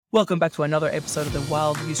Welcome back to another episode of the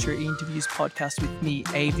Wild User Interviews podcast with me,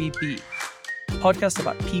 AVB, a podcast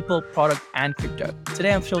about people, product, and crypto.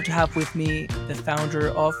 Today I'm thrilled to have with me the founder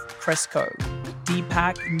of Cresco,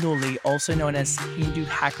 Deepak Nulli, also known as Hindu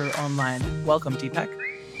Hacker Online. Welcome, Deepak.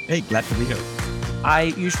 Hey, glad to be here.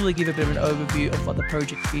 I usually give a bit of an overview of what the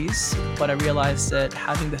project is, but I realized that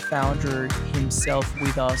having the founder himself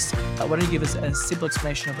with us, why don't you give us a simple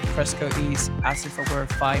explanation of what Cresco is as if it were a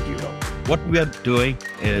 5-year-old? What we are doing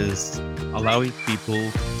is allowing people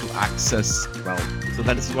to access wealth. So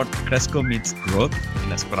that is what Cresco means, growth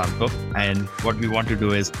in Esperanto. And what we want to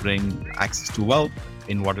do is bring access to wealth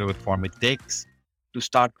in whatever form it takes. To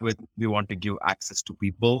start with, we want to give access to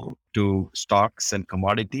people to stocks and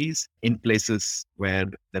commodities in places where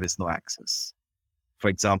there is no access. For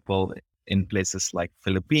example, in places like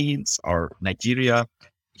Philippines or Nigeria,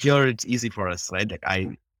 here it's easy for us, right? Like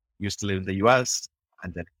I used to live in the US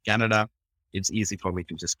and then Canada. It's easy for me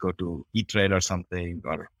to just go to E-Trade or something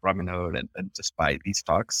or Robinhood and just buy these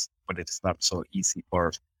stocks, but it's not so easy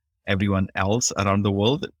for everyone else around the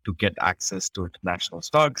world to get access to international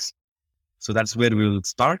stocks. So that's where we'll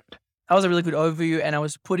start. That was a really good overview, and I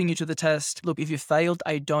was putting you to the test. Look, if you failed,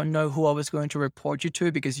 I don't know who I was going to report you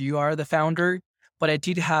to because you are the founder, but I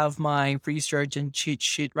did have my research and cheat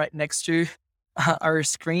sheet right next to our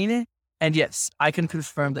screen. And yes, I can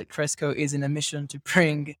confirm that Cresco is in a mission to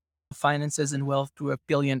bring finances and wealth to 1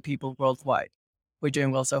 billion people worldwide. We're doing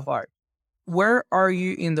well so far. Where are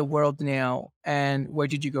you in the world now, and where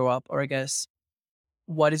did you grow up? Or I guess,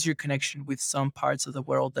 what is your connection with some parts of the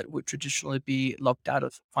world that would traditionally be locked out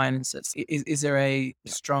of finances? Is there a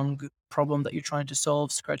strong problem that you're trying to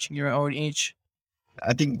solve, scratching your own itch?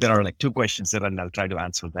 I think there are like two questions there and I'll try to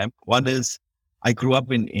answer them. One is I grew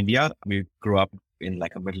up in India. We grew up in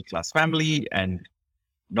like a middle class family and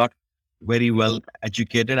not very well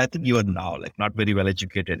educated. I think you are now like not very well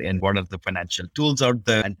educated in what are the financial tools out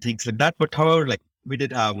there and things like that. But however, like we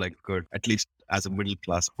did have like good, at least as a middle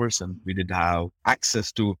class person, we did have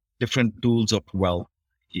access to different tools of wealth,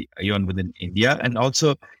 even within India. And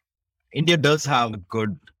also India does have a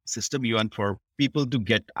good system even for people to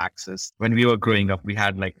get access. When we were growing up, we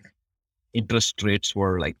had like interest rates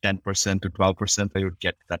were like 10% to 12%. You would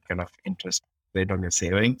get that kind of interest rate on your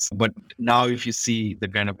savings. But now if you see the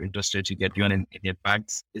kind of interest rates you get even in Indian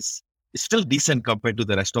banks is still decent compared to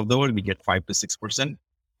the rest of the world. We get 5 to 6%.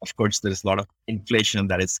 Of course, there is a lot of inflation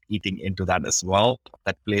that is eating into that as well.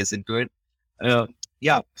 That plays into it.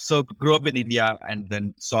 So grew up in India and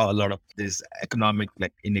then saw a lot of these economic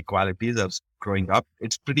like inequalities as growing up.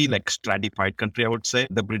 It's pretty like stratified country, I would say.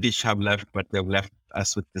 The British have left, but they've left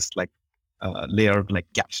us with this like layered like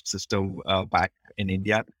caste system back in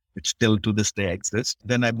India, which still to this day exists.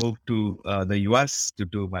 Then I moved to the US to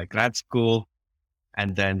do my grad school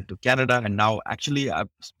and then to Canada. And now actually I've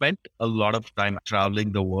spent a lot of time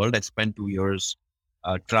traveling the world. I spent 2 years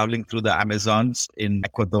traveling through the Amazons in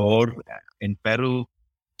Ecuador, in Peru,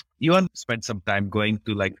 even spent some time going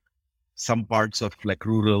to like some parts of like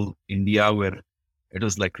rural India where it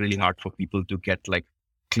was like really hard for people to get like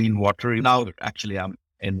clean water. Now actually I'm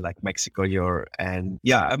in like Mexico here. And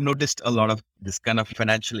yeah, I've noticed a lot of this kind of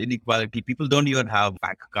financial inequality. People don't even have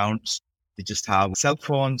bank accounts. They just have cell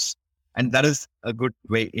phones. And that is a good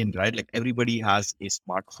way in, right? Like everybody has a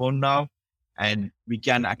smartphone now and we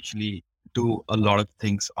can actually do a lot of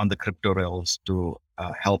things on the crypto rails to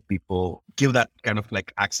help people give that kind of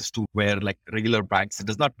like access to where like regular banks, it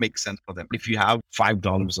does not make sense for them. If you have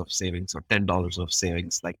 $5 of savings or $10 of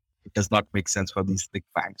savings, like it does not make sense for these big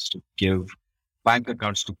banks to give bank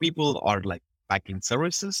accounts to people or like banking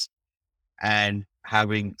services, and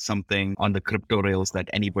having something on the crypto rails that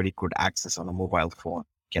anybody could access on a mobile phone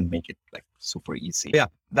can make it like super easy. Yeah,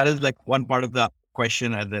 that is like one part of the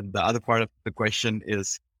question. And then the other part of the question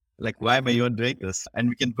is like, why am I even doing this? And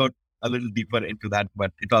we can go a little deeper into that,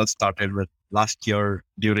 but it all started with last year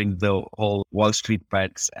during the whole Wall Street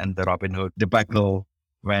bets and the Robinhood debacle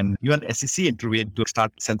when even SEC intervened to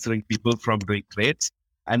start censoring people from doing trades.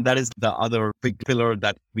 And that is the other big pillar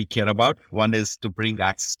that we care about. One is to bring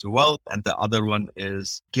access to wealth, and the other one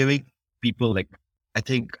is giving people like, I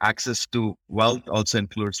think access to wealth also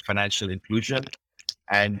includes financial inclusion,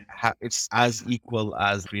 and it's as equal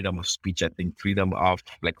as freedom of speech. I think freedom of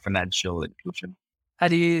like financial inclusion.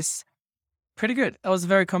 That is pretty good. That was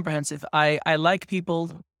very comprehensive. I like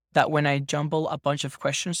people that when I jumble a bunch of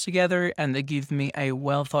questions together and they give me a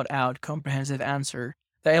well thought out, comprehensive answer,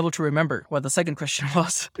 they're able to remember what the second question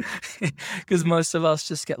was. Because most of us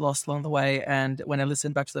just get lost along the way. And when I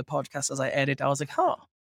listened back to the podcast as I edit, I was like,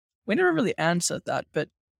 we never really answered that. But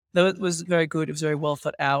though it was very good, it was very well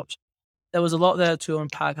thought out. There was a lot there to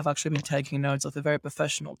unpack. I've actually been taking notes. I feel very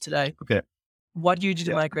professional today. Okay. What year did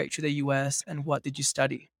you Yeah. migrate to the US and what did you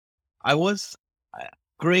study? I was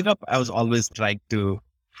growing up, I was always trying to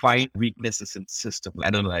find weaknesses in system. I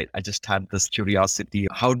don't know. I just had this curiosity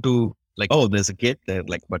how to like, oh, there's a gate there.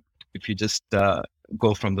 Like, but if you just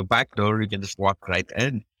go from the back door, you can just walk right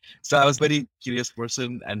in. So I was very curious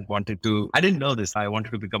person and wanted to, I didn't know this. I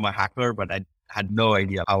wanted to become a hacker, but I had no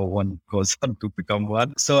idea how one goes on to become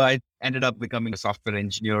one. So I ended up becoming a software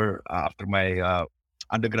engineer after my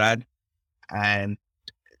undergrad. And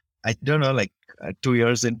I don't know, like 2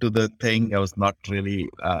 years into the thing, I was not really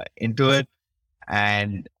into it.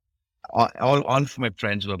 And all of my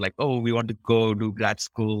friends were like, oh, we want to go do grad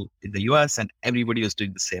school in the US. And everybody was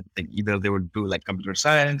doing the same thing. Either they would do like computer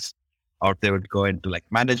science or they would go into like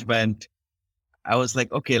management. I was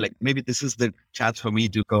like, okay, like maybe this is the chance for me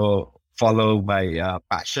to go follow my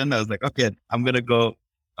passion. I was like, okay, I'm going to go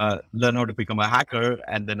learn how to become a hacker.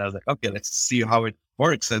 And then I was like, okay, let's see how it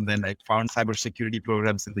works. And then I found cybersecurity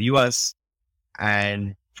programs in the US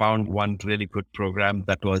and found one really good program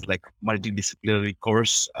that was like multidisciplinary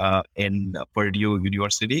course in Purdue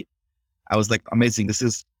University. I was like, amazing. This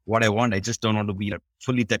is what I want. I just don't want to be a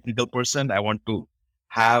fully technical person. I want to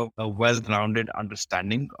have a well-rounded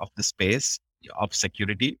understanding of the space of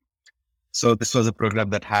security. So this was a program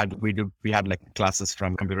that we had like classes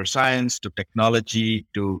from computer science to technology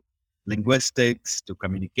to linguistics to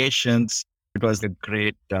communications. It was a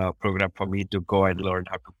great program for me to go and learn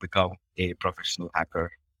how to become a professional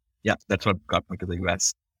hacker. Yeah, that's what got me to the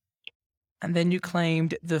US. And then you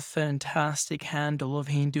claimed the fantastic handle of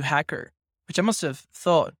Hindu hacker, which I must have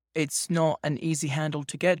thought it's not an easy handle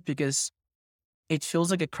to get because it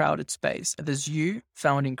feels like a crowded space. There's you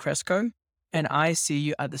founding Cresco, and I see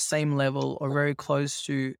you at the same level or very close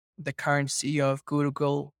to the current CEO of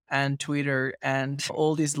Google and Twitter and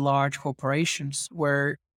all these large corporations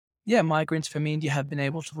where, yeah, migrants from India have been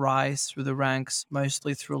able to rise through the ranks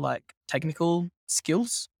mostly through like technical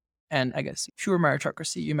skills and I guess pure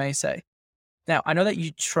meritocracy, you may say. Now, I know that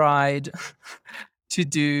you tried to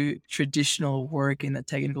do traditional work in the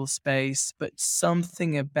technical space, but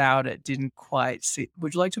something about it didn't quite sit.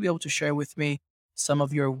 Would you like to be able to share with me some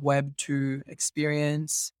of your Web 2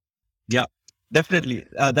 experience? Yeah, definitely.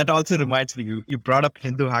 That also reminds me, you brought up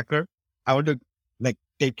Hindu hacker. I want to like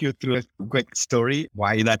take you through a quick story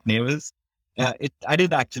why that name is. I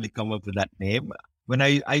didn't actually come up with that name. When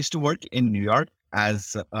I used to work in New York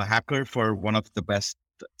as a hacker for one of the best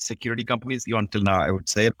security companies, even until now, I would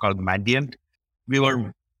say, called Mandiant. We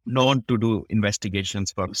were known to do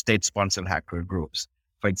investigations for state-sponsored hacker groups.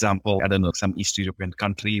 For example, I don't know, some East European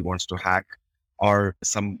country wants to hack, or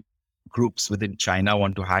some groups within China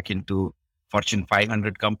want to hack into Fortune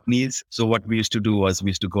 500 companies. So what we used to do was we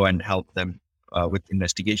used to go and help them with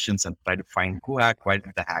investigations and try to find who hacked, why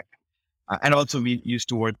did they hack. And also we used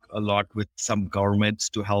to work a lot with some governments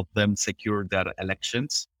to help them secure their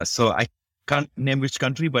elections. So I can't name which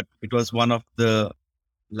country, but it was one of the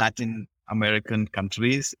Latin American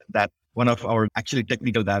countries that one of our actually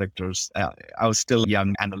technical directors, I was still a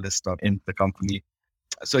young analyst in the company.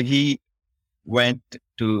 So he went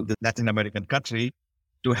to the Latin American country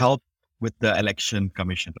to help with the election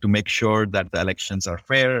commission to make sure that the elections are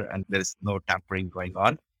fair and there is no tampering going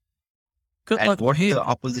on. Good And luck what for him. the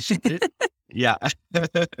opposition did, yeah.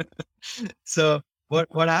 So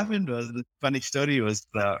what happened was the funny story was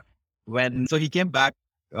so he came back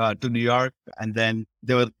to New York, and then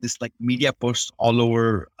there were this like media posts all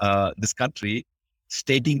over this country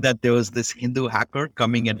stating that there was this Hindu hacker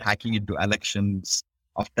coming and hacking into elections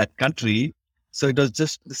of that country. So it was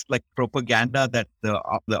just this like propaganda that the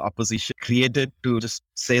opposition created to just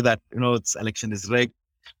say that its election is rigged,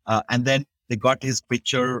 and then they got his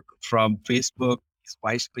picture from Facebook, his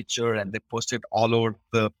wife's picture, and they posted all over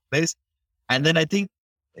the place. And then I think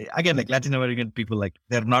again, like Latin American people, like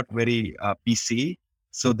they're not very PC,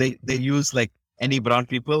 so they use like any brown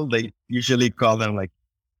people. They usually call them like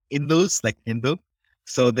Hindus, like Hindu.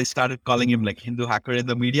 So they started calling him like Hindu hacker in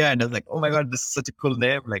the media, and I was like, oh my god, this is such a cool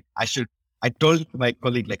name. Like I told my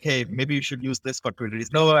colleague like, hey, maybe you should use this for Twitter.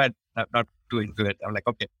 He's no, I'm not doing it. I'm like,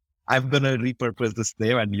 okay, I'm gonna repurpose this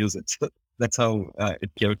name and use it. So that's how it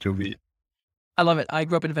came to be. I love it. I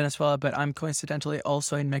grew up in Venezuela, but I'm coincidentally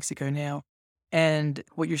also in Mexico now. And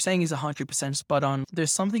what you're saying is 100% spot on.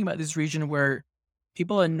 There's something about this region where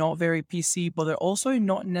people are not very PC, but they're also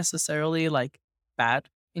not necessarily like bad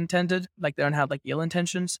intended, like they don't have like ill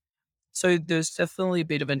intentions. So there's definitely a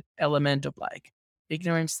bit of an element of like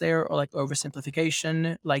ignorance there or like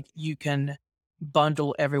oversimplification. Like you can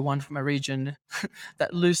bundle everyone from a region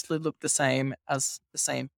that loosely look the same as the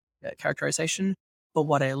same characterization. But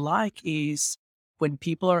what I like is when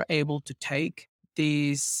people are able to take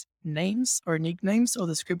these names or nicknames or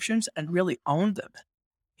descriptions and really own them.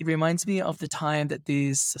 It reminds me of the time that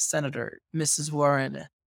this senator, Mrs. Warren,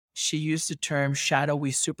 she used the term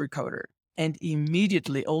shadowy supercoder. And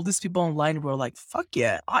immediately all these people online were like, fuck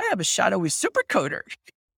yeah, I have a shadowy supercoder.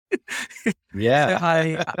 So Yeah.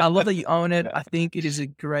 I love that you own it. I think it is a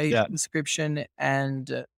great Yeah. description.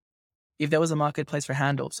 And if there was a marketplace for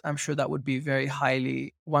handles, I'm sure that would be very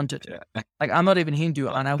highly wanted. Yeah. Like, I'm not even Hindu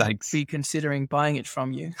and I would Thanks. be considering buying it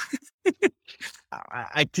from you.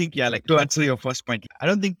 I think, yeah, like to answer your first point, I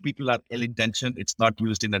don't think people are ill intentioned. It's not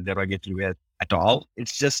used in a derogatory way at all.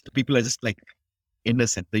 It's just people are just like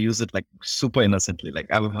innocent. They use it like super innocently. Like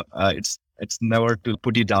it's never to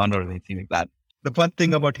put you down or anything like that. The fun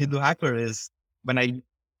thing about Hindu hacker is when I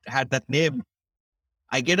had that name,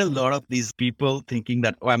 I get a lot of these people thinking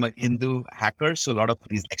that, oh, I'm a Hindu hacker. So a lot of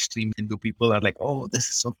these extreme Hindu people are like, oh, this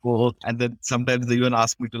is so cool. And then sometimes they even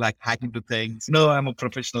ask me to like hack into things. No, I'm a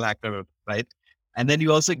professional hacker, right? And then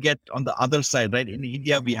you also get on the other side, right? In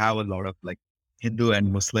India, we have a lot of like Hindu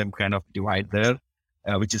and Muslim kind of divide there,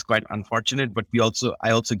 which is quite unfortunate. But I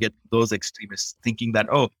also get those extremists thinking that,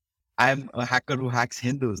 oh, I'm a hacker who hacks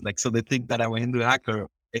Hindus. Like, so they think that I'm a Hindu hacker.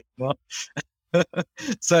 Well,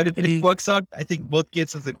 so it works out. I think both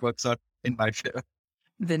cases it works out in my favor.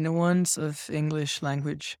 The nuance of English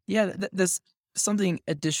language. Yeah, there's something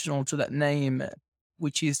additional to that name,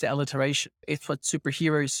 which is the alliteration. It's what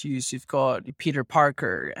superheroes use. You've got Peter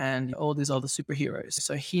Parker and all these other superheroes.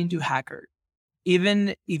 So Hindu hacker.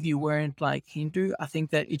 Even if you weren't like Hindu, I think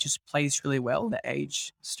that it just plays really well, the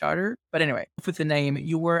age starter. But anyway, with the name,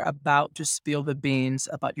 you were about to spill the beans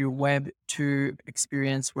about your Web 2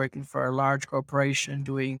 experience working for a large corporation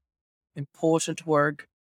doing important work.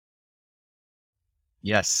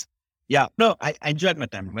 Yes. Yeah. No, I enjoyed my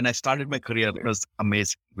time. When I started my career, it was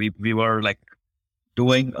amazing. We were like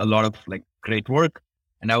doing a lot of like great work.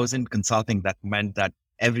 And I was in consulting. That meant that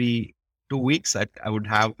every 2 weeks, I would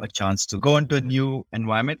have a chance to go into a new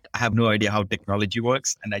environment. I have no idea how technology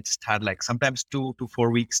works. And I just had like sometimes 2 to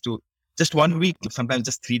 4 weeks to just 1 week, sometimes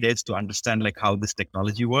just 3 days to understand like how this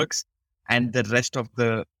technology works. And the rest of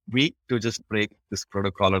the week to just break this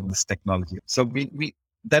protocol or this technology. So we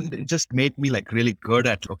then it just made me like really good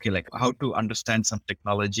at, okay, like how to understand some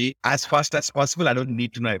technology as fast as possible. I don't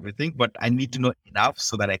need to know everything, but I need to know enough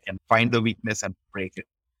so that I can find the weakness and break it.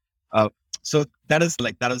 So that is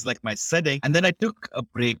like my setting. And then I took a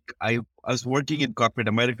break. I was working in corporate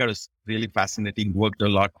America. It was really fascinating. Worked a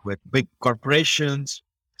lot with big corporations,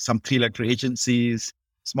 some 3-letter agencies,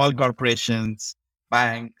 small corporations,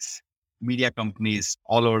 banks, media companies,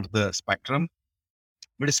 all over the spectrum.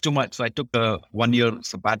 But it's too much. So I took a 1-year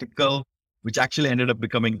sabbatical, which actually ended up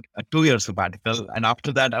becoming a 2-year sabbatical. And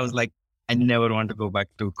after that, I was like, I never want to go back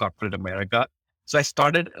to corporate America. So I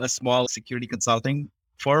started a small security consulting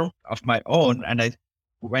firm of my own. And I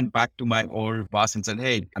went back to my old boss and said,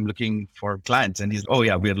 hey, I'm looking for clients. And he's, oh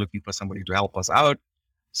yeah, we're looking for somebody to help us out.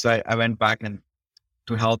 So I went back and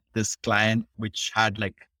to help this client, which had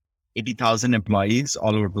like 80,000 employees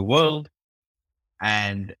all over the world.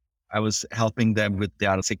 And I was helping them with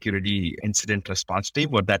their security incident response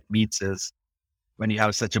team. What that means is when you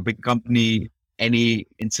have such a big company, any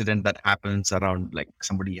incident that happens around like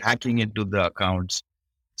somebody hacking into the accounts,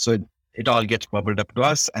 so it all gets bubbled up to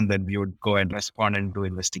us, and then we would go and respond and do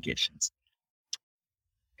investigations.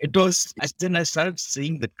 Then I started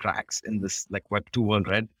seeing the cracks in this like Web2 world,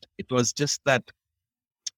 right? It was just that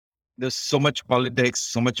there's so much politics,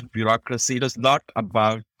 so much bureaucracy. It was not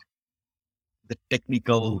about the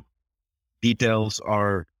technical details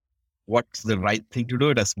or what's the right thing to do.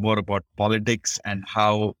 It is more about politics and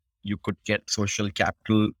how you could get social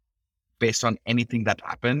capital based on anything that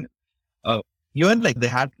happened. Even like they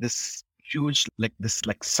had this huge, like this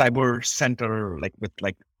like cyber center, like with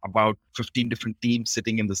like about 15 different teams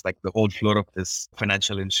sitting in this, like the whole floor of this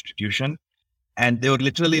financial institution. And they were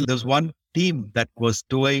literally, there's one team that was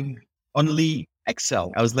doing only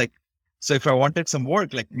Excel. I was like, so if I wanted some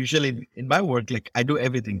work, like usually in my work, like I do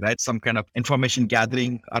everything, right? Some kind of information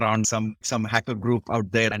gathering around some hacker group out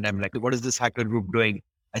there. And I'm like, what is this hacker group doing?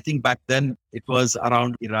 I think back then it was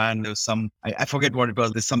around Iran. There was I forget what it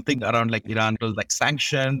was. There's something around like Iran. It was like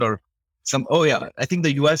sanctioned or oh yeah. I think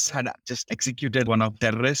the US had just executed one of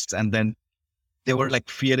terrorists, and then they were like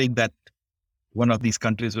fearing that one of these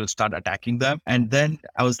countries will start attacking them. And then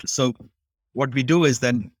so what we do is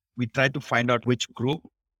then we try to find out which group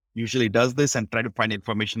usually does this and try to find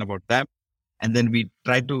information about them. And then we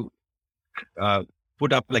try to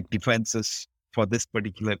put up like defenses for this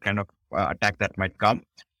particular kind of attack that might come.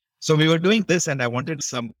 So we were doing this, and I wanted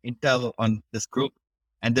some intel on this group.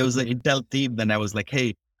 And there was an Intel team. Then I was like,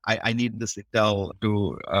 hey, I need this Intel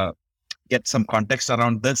to get some context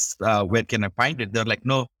around this. Where can I find it? They're like,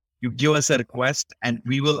 no, you give us a request and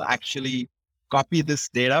we will actually copy this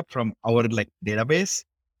data from our like database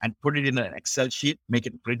and put it in an Excel sheet, make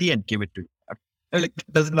it pretty and give it to you. Like,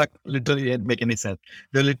 it doesn't like literally make any sense.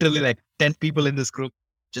 There are literally like 10 people in this group.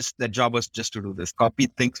 Just their job was just to do this, copy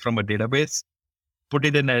things from a database, put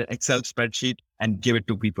it in an Excel spreadsheet and give it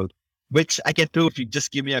to people, which I can do if you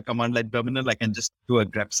just give me a command line terminal. I can just do a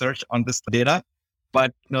grep search on this data.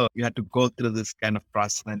 But no, you have to go through this kind of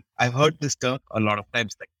process. And I've heard this term a lot of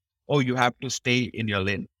times, like, oh, you have to stay in your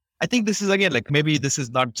lane. I think this is again, like maybe this is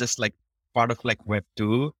not just like part of like Web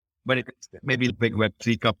 2, but maybe a big Web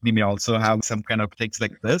 3 company may also have some kind of things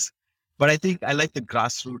like this. But I think I like the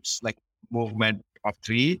grassroots like movement of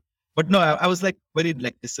 3. But no, I was like very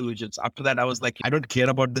like disillusioned. After that, I was like, I don't care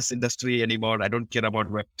about this industry anymore. I don't care about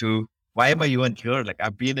Web 2. Why am I even here? Like,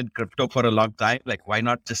 I've been in crypto for a long time. Like, why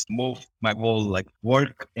not just move my whole like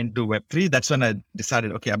work into Web 3? That's when I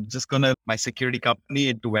decided, okay, I'm just gonna my security company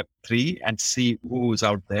into Web 3 and see who's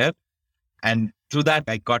out there. And through that,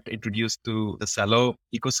 I got introduced to the Celo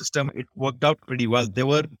ecosystem. It worked out pretty well. They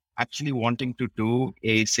were actually wanting to do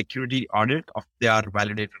a security audit of their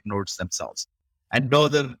validated nodes themselves. And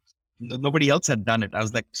nobody else had done it. I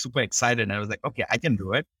was like super excited. And I was like, okay, I can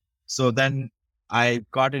do it. So then I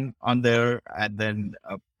got in on there and then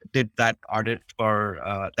did that audit for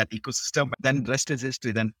that ecosystem. Then rest is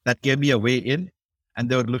history. Then that gave me a way in, and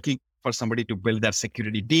they were looking for somebody to build their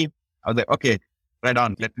security team. I was like, okay, right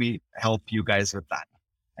on. Let me help you guys with that.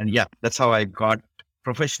 And yeah, that's how I got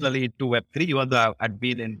professionally into Web3, even though I'd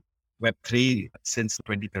been in Web3 since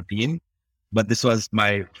 2013. But this was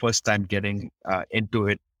my first time getting into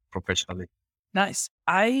it professionally. Nice.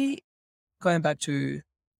 Going back to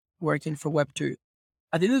working for Web2,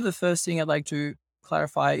 I think that the first thing I'd like to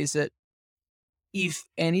clarify is that if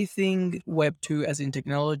anything, Web2 as in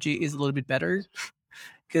technology is a little bit better,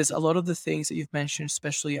 because a lot of the things that you've mentioned,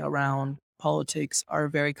 especially around politics, are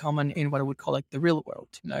very common in what I would call like the real world.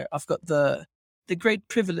 I've got the great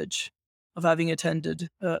privilege of having attended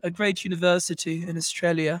a great university in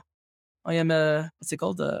Australia. I am what's it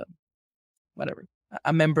called?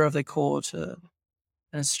 A member of the court,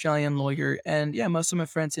 an Australian lawyer. And yeah, most of my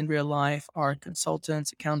friends in real life are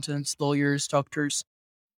consultants, accountants, lawyers, doctors.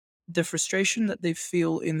 The frustration that they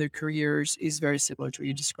feel in their careers is very similar to what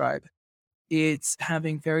you describe. It's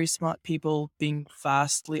having very smart people being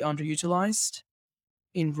vastly underutilized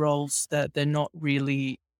in roles that they're not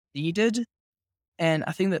really needed. And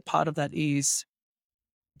I think that part of that is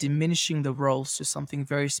diminishing the roles to something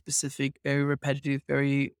very specific, very repetitive,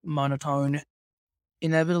 very monotone.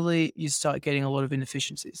 Inevitably, you start getting a lot of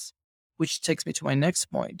inefficiencies, which takes me to my next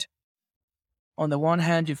point. On the one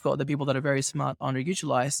hand, you've got the people that are very smart,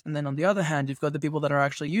 underutilized. And then on the other hand, you've got the people that are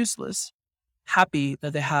actually useless, happy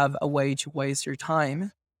that they have a way to waste your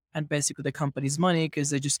time and basically the company's money because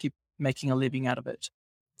they just keep making a living out of it.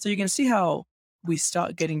 So you can see how we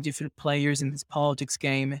start getting different players in this politics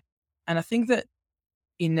game. And I think that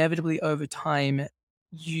inevitably over time,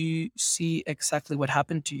 you see exactly what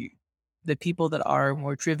happened to you. The people that are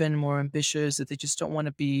more driven, more ambitious, that they just don't want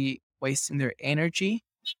to be wasting their energy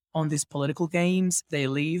on these political games, they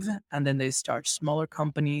leave and then they start smaller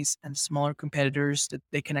companies and smaller competitors that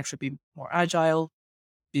they can actually be more agile,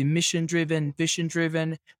 be mission driven, vision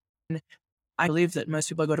driven. I believe that most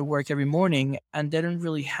people go to work every morning and they don't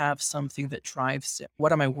really have something that drives them.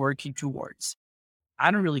 What am I working towards? I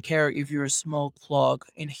don't really care if you're a small clog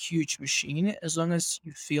in a huge machine, as long as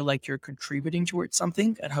you feel like you're contributing towards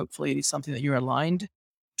something, and hopefully it is something that you're aligned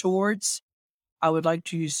towards. I would like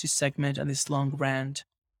to use this segment and this long rant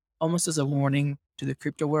almost as a warning to the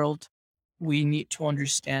crypto world. We need to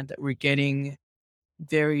understand that we're getting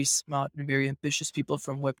very smart and very ambitious people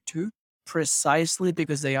from Web 2 precisely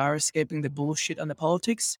because they are escaping the bullshit and the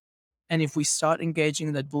politics. And if we start engaging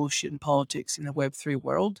in that bullshit and politics in the Web 3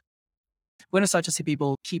 world, we're going to start to see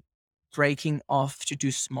people keep breaking off to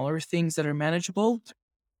do smaller things that are manageable,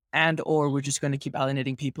 or we're just going to keep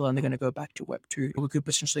alienating people and they're going to go back to Web 2. We could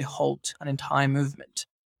potentially halt an entire movement.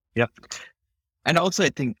 Yep. And also, I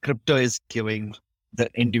think crypto is giving the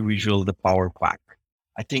individual the power back.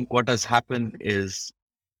 I think what has happened is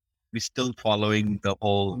we're still following the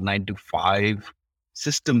whole 9 to 5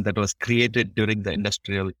 system that was created during the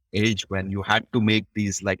industrial age when you had to make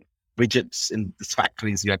these like widgets in these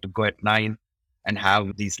factories. You had to go at 9 and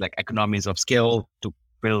have these like economies of scale to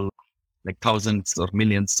build like thousands or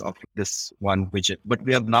millions of this one widget. But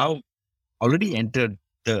we have now already entered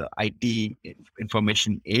the IT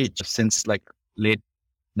information age since like late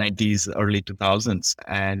 90s, early 2000s,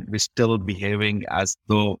 and we're still behaving as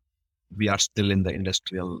though we are still in the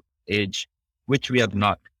industrial age, which we are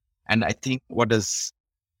not. And I think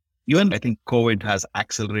I think COVID has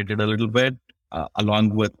accelerated a little bit,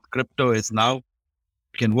 along with crypto is now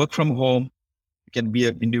you can work from home, you can be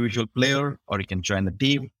an individual player or you can join the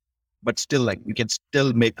team, but still like you can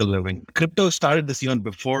still make a living. Crypto started this even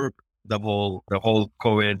before the whole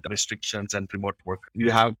COVID restrictions and remote work.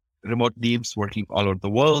 You have remote teams working all over the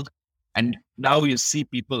world. And now you see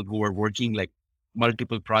people who are working like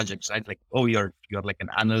multiple projects, right? Like, oh, you're like an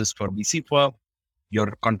analyst for VC firm,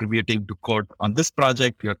 you're contributing to code on this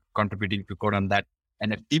project, you're contributing to code on that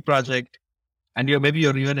NFT project, and you're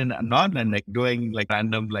even in anon and like doing like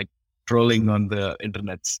random like trolling on the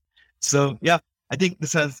internets. So yeah, I think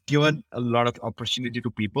this has given a lot of opportunity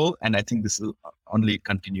to people, and I think this will only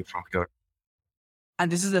continue from here.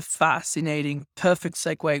 And this is a fascinating, perfect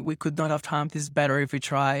segue. We could not have timed this better if we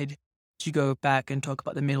tried to go back and talk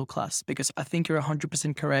about the middle class, because I think you're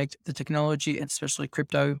 100% correct. The technology, and especially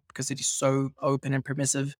crypto, because it is so open and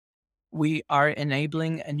permissive, we are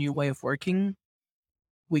enabling a new way of working.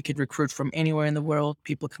 We could recruit from anywhere in the world.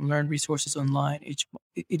 People can learn resources online. It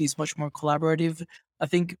is much more collaborative. I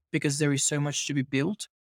think because there is so much to be built,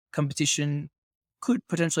 competition could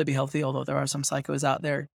potentially be healthy, although there are some psychos out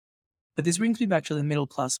there. But this brings me back to the middle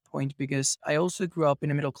class point, because I also grew up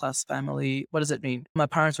in a middle class family. What does it mean? My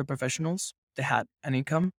parents were professionals. They had an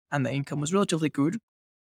income, and the income was relatively good.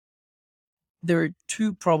 There are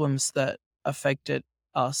two problems that affected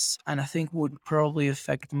us, and I think would probably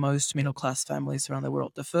affect most middle class families around the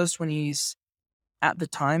world. The first one is, at the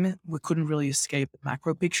time, we couldn't really escape the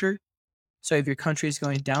macro picture. So if your country is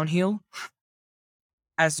going downhill,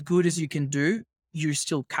 as good as you can do, you're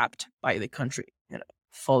still capped by the country,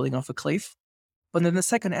 falling off a cliff. But then the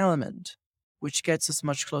second element, which gets us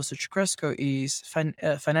much closer to Cresco, is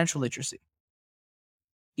financial literacy.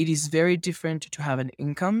 It is very different to have an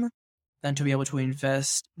income than to be able to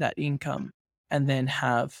invest that income and then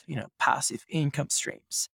have, passive income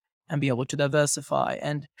streams and be able to diversify.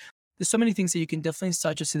 And there's so many things that you can definitely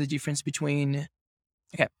start to see the difference between.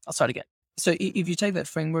 Okay, I'll start again. So if you take that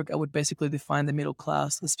framework, I would basically define the middle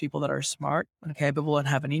class as people that are smart and capable and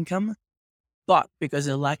have an income, but because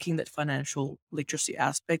they're lacking that financial literacy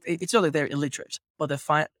aspect, it's not like they're illiterate, but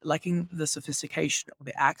they're lacking the sophistication or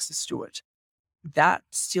the access to it. That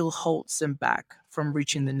still holds them back from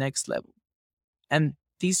reaching the next level. And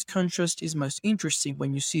this contrast is most interesting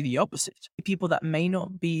when you see the opposite. People that may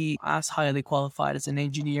not be as highly qualified as an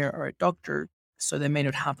engineer or a doctor, so they may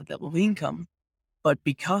not have that level of income, but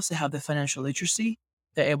because they have the financial literacy,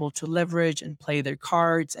 they're able to leverage and play their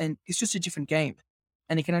cards, and it's just a different game.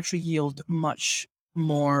 And it can actually yield much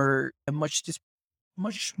more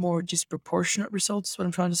disproportionate results, is what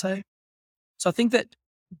I'm trying to say. So I think that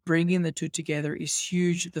bringing the two together is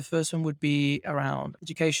huge. The first one would be around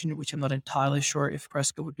education, which I'm not entirely sure if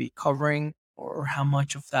Cresco would be covering or how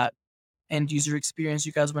much of that end user experience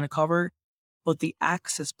you guys want to cover. But the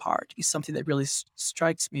access part is something that really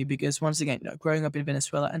strikes me, because once again, growing up in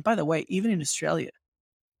Venezuela, and by the way, even in Australia,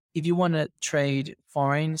 if you want to trade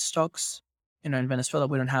foreign stocks, in Venezuela,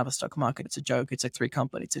 we don't have a stock market. It's a joke. It's like 3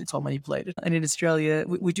 companies and it's all manipulated. And in Australia,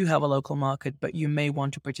 we do have a local market, but you may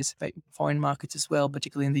want to participate in foreign markets as well,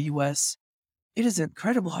 particularly in the US. It is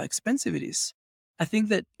incredible how expensive it is. I think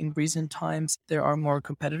that in recent times, there are more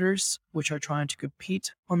competitors which are trying to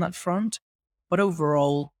compete on that front. But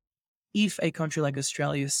overall, if a country like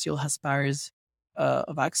Australia still has barriers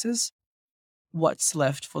of access, what's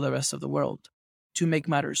left for the rest of the world? To make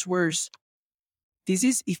matters worse, this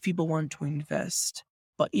is if people want to invest.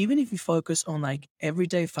 But even if you focus on like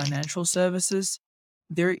everyday financial services,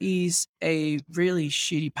 there is a really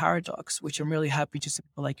shitty paradox, which I'm really happy to see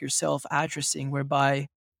people like yourself addressing, whereby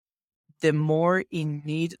the more in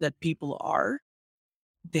need that people are,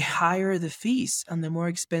 the higher the fees and the more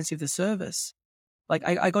expensive the service. Like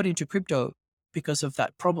I got into crypto because of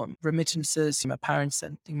that problem. Remittances, my parents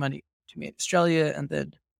sending money to me in Australia, and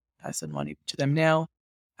then I send money to them now.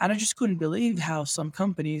 And I just couldn't believe how some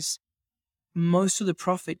companies, most of the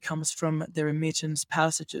profit comes from the remittance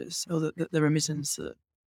passages or the remittance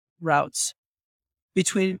routes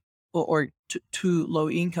between or to low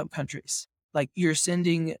income countries. Like you're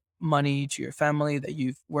sending money to your family that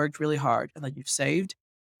you've worked really hard and that you've saved,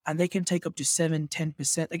 and they can take up to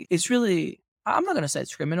 7-10%. Like it's really, I'm not going to say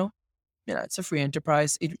it's criminal. It's a free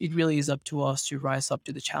enterprise. It really is up to us to rise up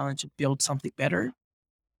to the challenge and build something better.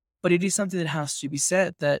 But it is something that has to be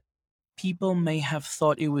said, that people may have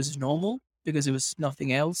thought it was normal because it was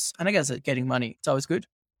nothing else. And I guess that getting money, it's always good.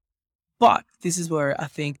 But this is where I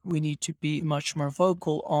think we need to be much more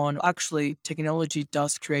vocal on actually technology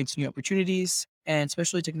does create new opportunities, and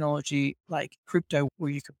especially technology like crypto,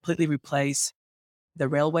 where you completely replace the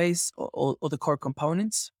railways or the core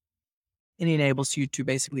components. It enables you to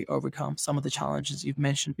basically overcome some of the challenges you've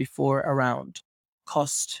mentioned before around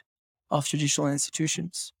cost of traditional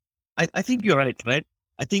institutions. I think you're right?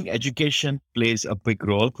 I think education plays a big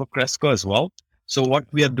role for Cresco as well. So what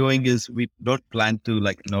we are doing is we don't plan to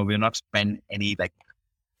we're not spend any like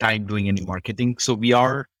time doing any marketing. So we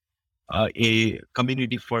are a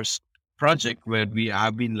community first project where we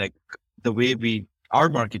have been like the way we our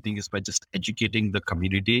marketing is by just educating the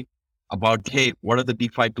community about, hey, what are the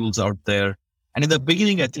DeFi tools out there? And in the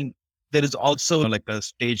beginning, I think there is also like a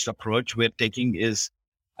staged approach we're taking is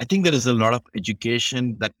I think there is a lot of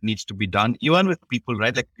education that needs to be done, even with people,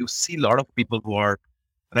 right? Like you see a lot of people who are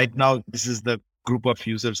right now, this is the group of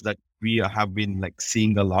users that we have been like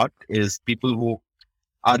seeing a lot is people who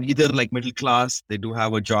are either like middle class, they do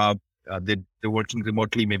have a job, they're working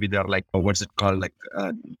remotely. Maybe they're like, what's it called? Like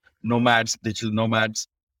nomads, digital nomads.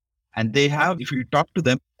 And they have, if you talk to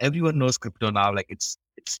them, everyone knows crypto now. Like it's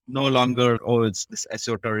no longer, oh, it's this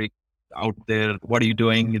esoteric out there. What are you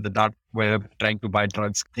doing in the dark web trying to buy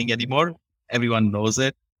drugs thing anymore? Everyone knows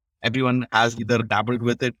it. Everyone has either dabbled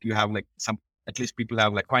with it. You have like some, at least people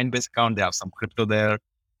have like Coinbase account, they have some crypto there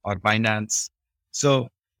or Binance. So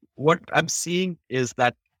what I'm seeing is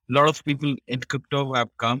that a lot of people in crypto who have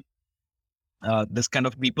come, this kind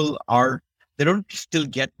of people are, they don't still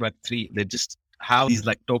get Web3. They just have these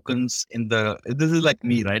like tokens in the, this is like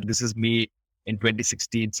me, right? This is me in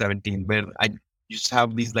 2016, 17, where I just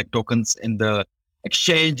have these like tokens in the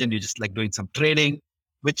exchange and you're just like doing some trading,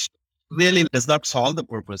 which really does not solve the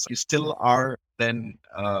purpose. You still are then,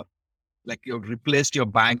 like you've replaced your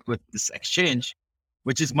bank with this exchange,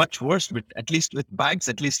 which is much worse. But at least with banks,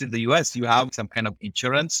 at least in the US, you have some kind of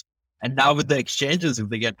insurance. And now with the exchanges, if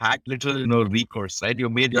they get hacked, literally no recourse, right? You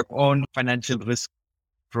made your own financial risk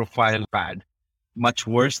profile bad, much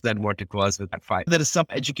worse than what it was with that fight. There is some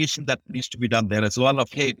education that needs to be done there as well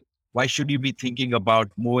of, hey, why should you be thinking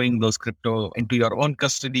about moving those crypto into your own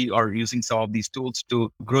custody or using some of these tools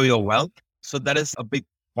to grow your wealth? So that is a big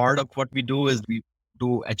part of what we do is we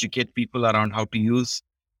do educate people around how to use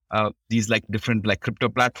these like different like crypto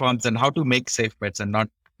platforms and how to make safe bets and not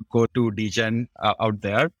go to degen out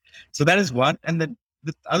there. So that is one. And then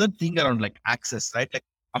the other thing around like access, right? Like,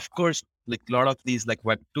 of course, like a lot of these like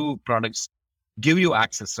Web2 products give you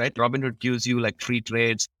access, right? Robinhood gives you like free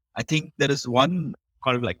trades. I think there is one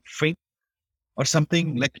called like Fink or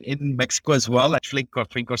something like in Mexico as well, like Flink or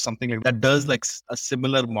Fink or something like that does like a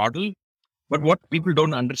similar model. But what people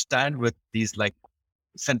don't understand with these like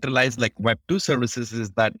centralized like Web2 services is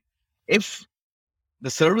that if the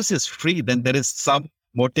service is free, then there is some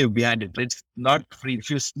motive behind it. It's not free. If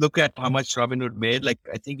you look at how much Robinhood made, like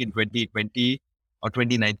I think in 2020 or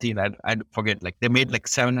 2019, I forget, like they made like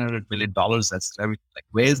 $700 million as revenue. Like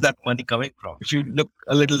where is that money coming from? If you look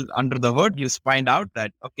a little under the hood, you find out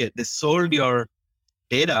that, okay, they sold your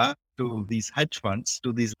data to these hedge funds,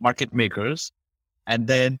 to these market makers, and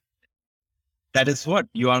then that is what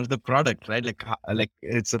you are the product, right? Like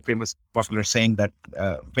it's a famous popular saying that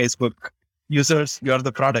Facebook users, you are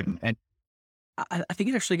the product. And I think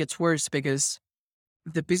it actually gets worse because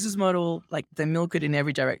the business model, like they milk it in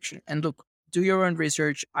every direction. And look, do your own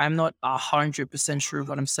research. I'm not 100% sure of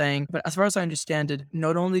what I'm saying, but as far as I understand it,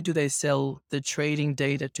 not only do they sell the trading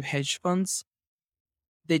data to hedge funds,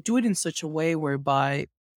 they do it in such a way whereby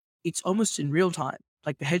it's almost in real time.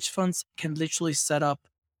 Like the hedge funds can literally set up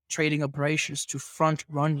trading operations to front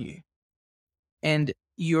run you. And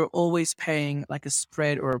you're always paying like a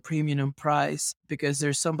spread or a premium price because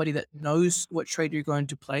there's somebody that knows what trade you're going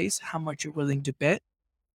to place, how much you're willing to bet,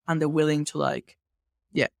 and they're willing to like,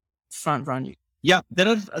 yeah, front run you. yeah, there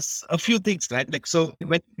are a few things, right? Like, so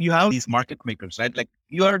when you have these market makers, right? Like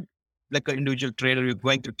you are like an individual trader, you're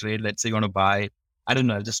going to trade, let's say you want to buy, I don't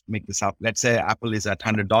know, I'll just make this up. Let's say Apple is at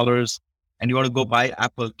 $100 and you want to go buy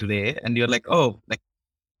Apple today. And you're like, oh, like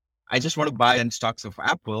I just want to buy in stocks of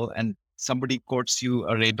Apple and somebody quotes you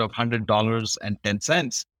a rate of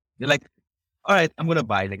 $100.10. You're like, all right, I'm going to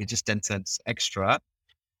buy like it's just 10 cents extra.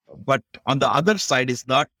 But on the other side is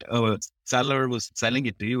not a seller who's selling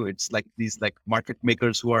it to you. It's like these like market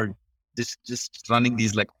makers who are just running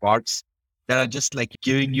these like bots that are just like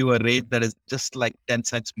giving you a rate that is just like 10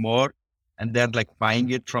 cents more. And they're like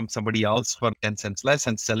buying it from somebody else for 10 cents less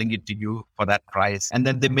and selling it to you for that price. And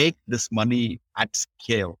then they make this money at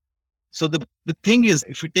scale. So the thing is,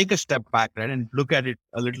 if you take a step back, right, and look at it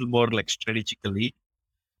a little more like strategically,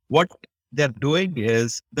 what they're doing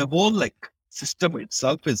is the whole like system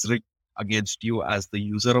itself is rigged against you as the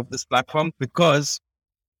user of this platform, because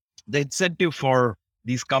the incentive for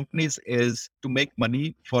these companies is to make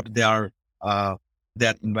money for their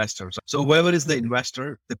investors. So whoever is the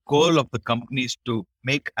investor, the goal of the company is to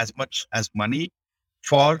make as much as money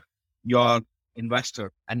for your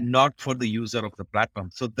investor and not for the user of the platform.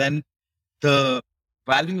 So then the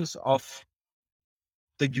values of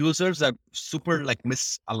the users are super like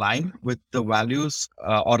misaligned with the values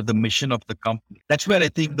or the mission of the company. That's where I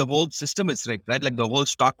think the whole system is rigged, right? Like the whole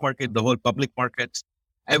stock market, the whole public markets,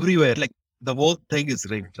 everywhere, like the whole thing is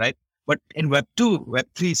rigged, right? But in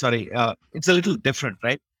Web3, sorry, it's a little different,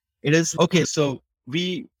 right? It is okay. So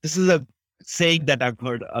this is a saying that I've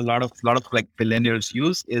heard a lot of like billionaires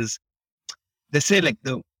use is they say like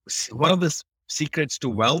one of the secrets to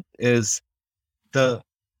wealth is the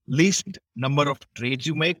least number of trades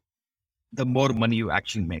you make, the more money you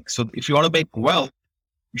actually make. So if you want to make wealth,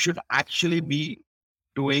 you should actually be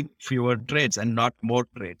doing fewer trades and not more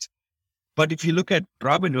trades. But if you look at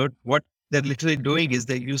Robinhood, what they're literally doing is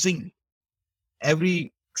they're using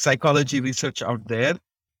every psychology research out there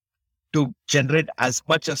to generate as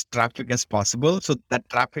much as traffic as possible. So that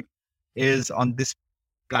traffic is on this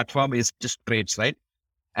platform is just trades, right?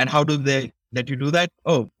 And how do they let you do that?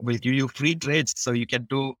 Oh, we'll give you free trades. So you can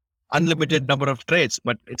do unlimited number of trades,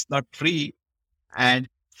 but it's not free. And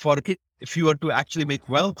if you were to actually make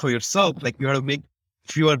wealth for yourself, like you have to make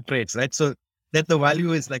fewer trades, right? So that the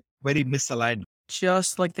value is like very misaligned.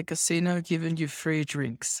 Just like the casino giving you free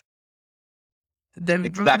drinks. Then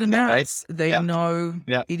Exactly, the right? maths, they Yeah. know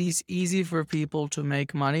Yeah. it is easy for people to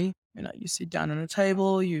make money. You sit down on a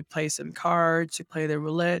table, you play some cards, you play the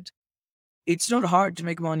roulette. It's not hard to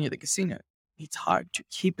make money at the casino. It's hard to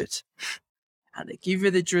keep it. And they give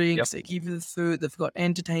you the drinks, they give you the food, they've got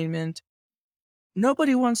entertainment.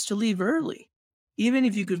 Nobody wants to leave early. Even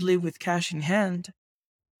if you could live with cash in hand,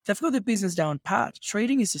 they've got the business down pat.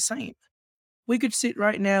 Trading is the same. We could sit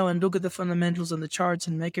right now and look at the fundamentals on the charts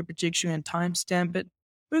and make a prediction and timestamp it.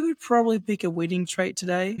 We could probably pick a winning trade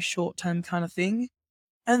today, short-term kind of thing.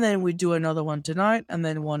 And then we do another one tonight, and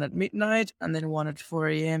then one at midnight, and then one at 4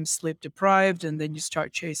 a.m. sleep deprived, and then you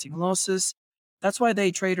start chasing losses. That's why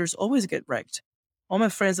day traders always get wrecked. All my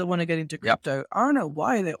friends that want to get into crypto, I don't know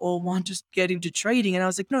why they all want to get into trading. And I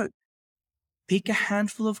was like, no, pick a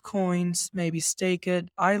handful of coins, maybe stake it.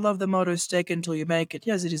 I love the motto, stake until you make it.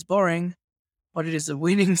 Yes, it is boring, but it is a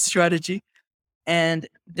winning strategy. And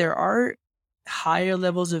there are higher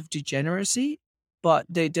levels of degeneracy, but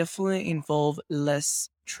they definitely involve less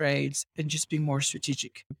trades and just being more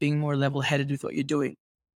strategic, being more level-headed with what you're doing.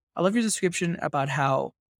 I love your description about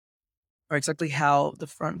exactly how the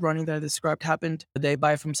front running that I described happened. They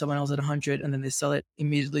buy from someone else at 100 and then they sell it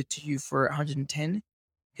immediately to you for 110.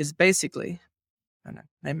 Because basically, I don't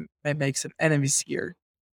know, I make some enemies here.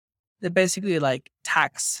 They're basically like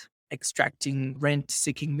tax extracting, rent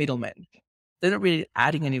seeking middlemen. They're not really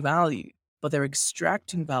adding any value, but they're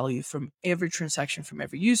extracting value from every transaction from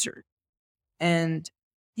every user. And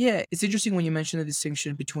yeah, it's interesting when you mention the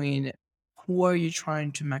distinction between who are you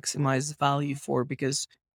trying to maximize value for, because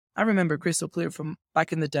I remember crystal clear from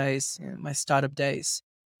back in the days, my startup days,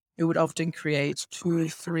 it would often create 2,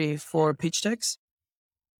 3, 4 pitch decks.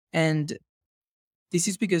 And this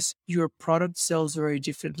is because your product sells very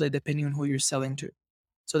differently depending on who you're selling to.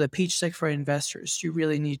 So the pitch deck for investors, you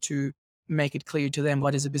really need to make it clear to them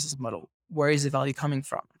what is the business model, where is the value coming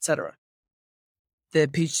from, etc. The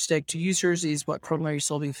pitch deck to users is what problem are you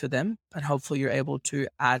solving for them, and hopefully you're able to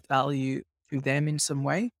add value to them in some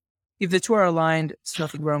way. If the two are aligned, there's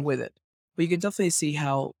nothing wrong with it. But you can definitely see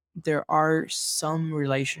how there are some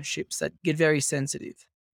relationships that get very sensitive.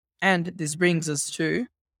 And this brings us to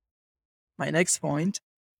my next point,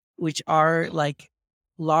 which are like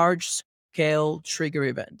large scale trigger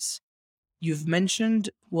events. You've mentioned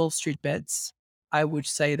Wall Street bets. I would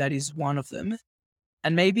say that is one of them.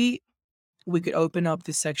 And maybe we could open up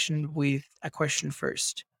this section with a question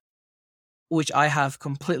first, which I have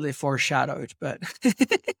completely foreshadowed, but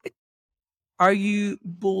are you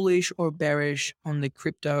bullish or bearish on the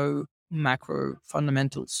crypto macro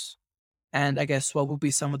fundamentals? And I guess what would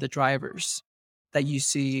be some of the drivers that you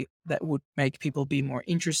see that would make people be more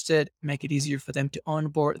interested, make it easier for them to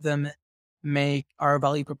onboard them, make our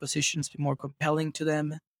value propositions be more compelling to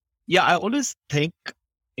them? Yeah, I always think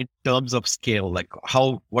in terms of scale, like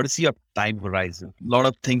what is your time horizon? A lot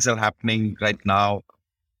of things are happening right now.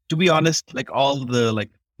 To be honest, like all the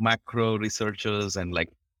like macro researchers and like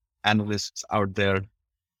analysts out there,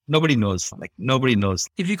 nobody knows. Like nobody knows.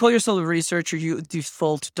 If you call yourself a researcher, you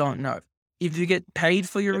default don't know. If you get paid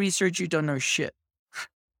for your research, you don't know shit.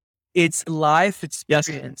 It's life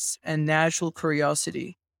experience and natural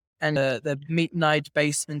curiosity and the midnight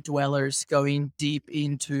basement dwellers going deep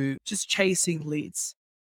into just chasing leads.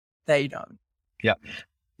 They don't. Yeah.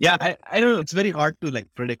 Yeah. I don't know. It's very hard to like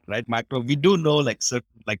predict, right? Macro. We do know like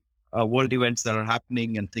certain like world events that are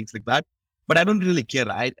happening and things like that, but I don't really care.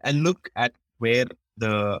 I look at where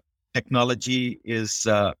the technology is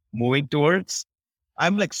moving towards.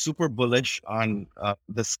 I'm like super bullish on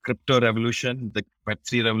this crypto revolution, the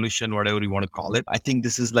Web3 revolution, whatever you want to call it. I think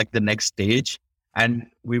this is like the next stage, and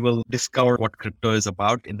we will discover what crypto is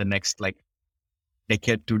about in the next like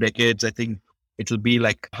decade, 2 decades. I think it'll be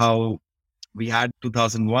like how we had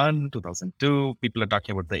 2001, 2002. People are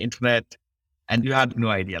talking about the internet, and you had no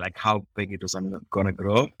idea like how big it was going to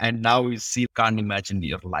grow. And now we see, can't imagine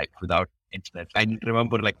your life without internet. I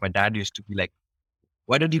remember like my dad used to be like,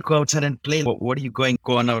 why don't you go outside and play? What are you go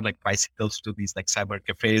on our like bicycles to these like cyber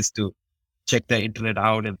cafes to check the internet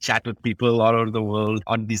out and chat with people all over the world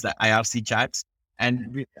on these like, IRC chats?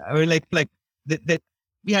 And I mean, like that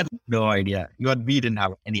we had no idea. We didn't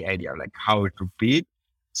have any idea like how it would be.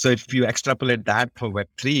 So if you extrapolate that for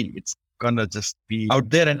Web3, it's gonna just be out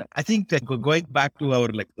there. And I think that going back to our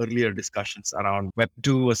like earlier discussions around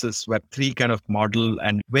Web2 versus Web3 kind of model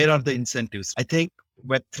and where are the incentives? I think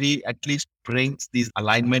Web3 at least brings these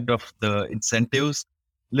alignment of the incentives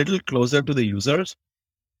little closer to the users.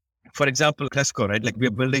 For example, Cresco, right? Like we're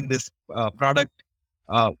building this product.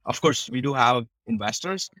 Of course, we do have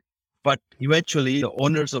investors, but eventually the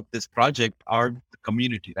owners of this project are the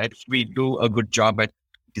community, right? If we do a good job at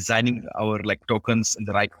designing our like tokens in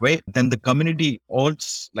the right way, then the community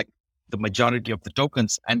owns like the majority of the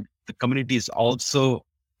tokens, and the community is also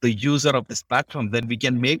the user of this platform. Then we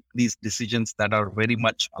can make these decisions that are very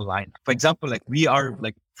much aligned. For example, like we are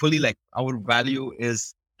like fully like our value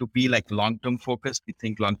is to be like long-term focused. We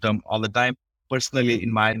think long-term all the time. Personally,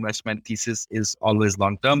 in my investment thesis is always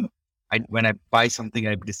long-term. When I buy something,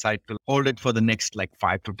 I decide to hold it for the next like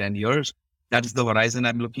 5 to 10 years. That's the horizon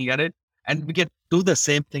I'm looking at it. And we can do the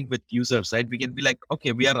same thing with users, right? We can be like,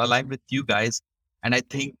 okay, we are aligned with you guys. And I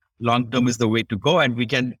think long-term is the way to go. And we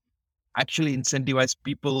can actually incentivize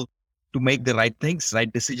people to make the right things,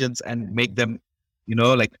 right decisions, and make them,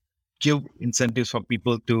 like give incentives for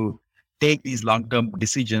people to take these long-term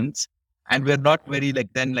decisions. And we're not very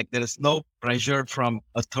like then like there is no pressure from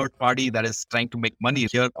a third party that is trying to make money.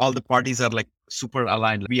 Here, all the parties are like super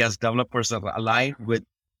aligned. We as developers are aligned with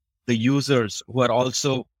the users who are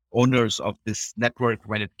also owners of this network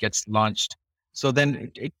when it gets launched. So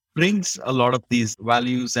then it brings a lot of these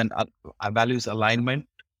values and values alignment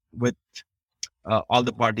with all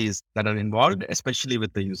the parties that are involved, especially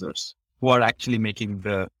with the users who are actually making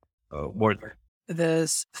the work.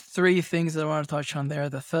 There's three things that I want to touch on there.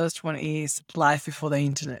 The first one is life before the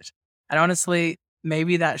internet. And honestly,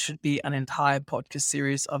 maybe that should be an entire podcast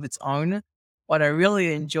series of its own. What I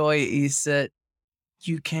really enjoy is that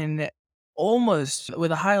you can almost,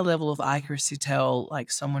 with a higher level of accuracy, tell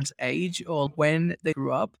like someone's age or when they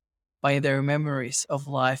grew up by their memories of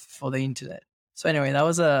life before the internet. So anyway, that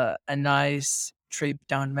was a nice trip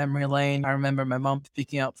down memory lane. I remember my mom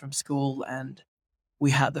picking up from school and we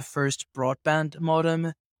had the first broadband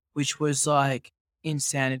modem, which was like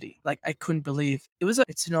insanity. Like I couldn't believe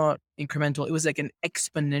it's not incremental. It was like an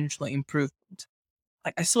exponential improvement.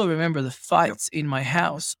 Like I still remember the fights in my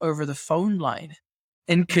house over the phone line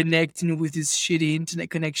and connecting with this shitty internet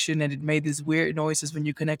connection. And it made these weird noises when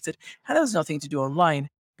you connected. And there was nothing to do online,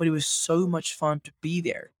 but it was so much fun to be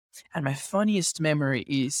there. And my funniest memory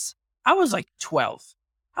is I was like 12.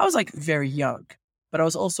 I was like very young, but I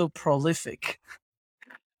was also prolific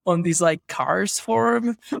on these like cars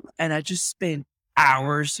forum, and I just spent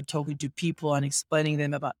hours talking to people and explaining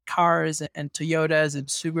them about cars and Toyotas and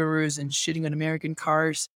Subarus and shitting on American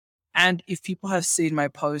cars. And if people have seen my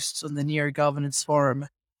posts on the Near Governance forum,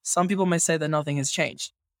 some people may say that nothing has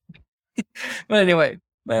changed. But anyway,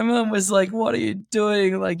 my mom was like, what are you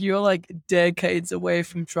doing? Like, you're like decades away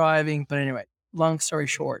from driving. But anyway, long story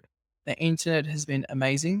short, the internet has been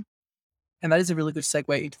amazing. And that is a really good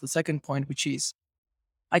segue into the second point, which is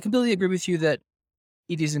I completely agree with you that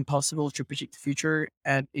it is impossible to predict the future,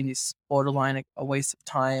 and it is borderline a waste of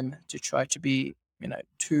time to try to be,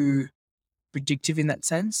 too predictive in that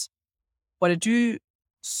sense. What I do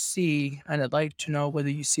see, and I'd like to know whether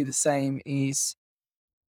you see the same, is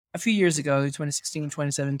a few years ago, 2016,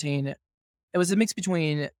 2017, it was a mix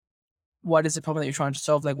between what is the problem that you're trying to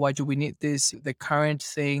solve, like why do we need this? The current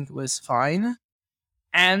thing was fine.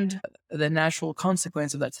 And the natural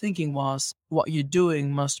consequence of that thinking was what you're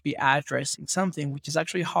doing must be addressing something, which is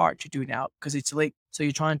actually hard to do now because it's late. So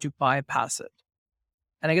you're trying to bypass it.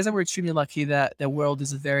 And I guess that we're extremely lucky that the world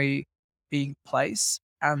is a very big place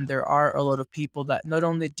And there are a lot of people that not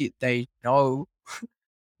only did they know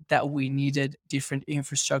that we needed different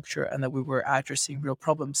infrastructure and that we were addressing real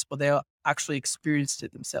problems, but they actually experienced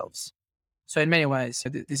it themselves. So in many ways,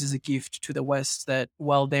 this is a gift to the West that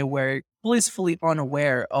while they were blissfully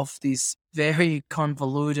unaware of this very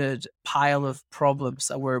convoluted pile of problems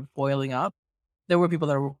that were boiling up, there were people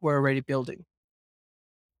that were already building.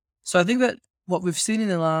 So I think that what we've seen in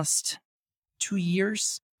the last 2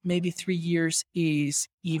 years, maybe 3 years, is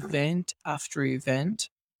event after event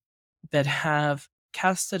that have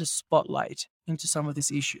casted a spotlight into some of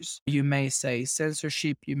these issues. You may say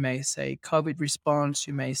censorship, you may say COVID response,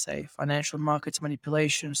 you may say financial markets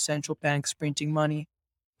manipulation, central banks printing money.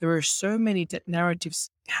 There are so many narratives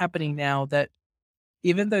happening now that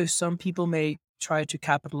even though some people may try to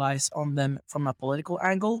capitalize on them from a political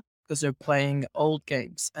angle, because they're playing old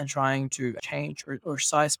games and trying to change or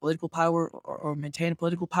size political power or maintain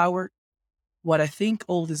political power, what I think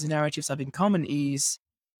all these narratives have in common is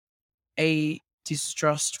a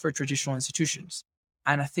distrust for traditional institutions.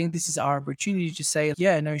 And I think this is our opportunity to say,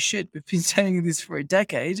 yeah, no shit, we've been saying this for a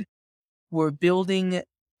decade. We're building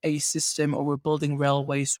a system or we're building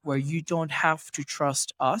railways where you don't have to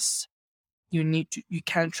trust us. You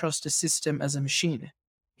can't trust the system as a machine.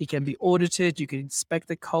 It can be audited, you can inspect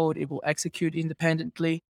the code, it will execute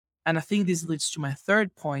independently. And I think this leads to my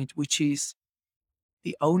third point, which is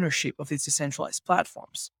the ownership of these decentralized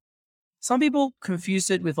platforms. Some people confuse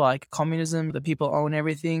it with like communism, the people own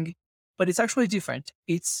everything, but it's actually different.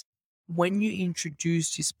 It's when you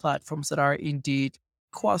introduce these platforms that are indeed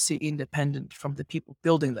quasi-independent from the people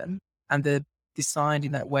building them, and they're designed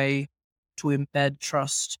in that way to embed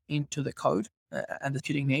trust into the code and the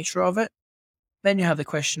computing nature of it, then you have the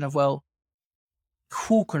question of, well,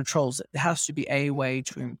 who controls it? There has to be a way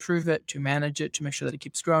to improve it, to manage it, to make sure that it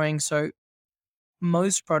keeps growing. So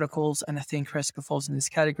most protocols, and I think Fresco falls in this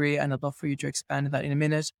category, and I'd love for you to expand on that in a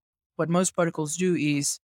minute. What most protocols do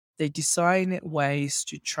is they design ways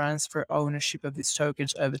to transfer ownership of these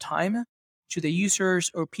tokens over time to the users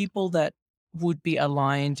or people that would be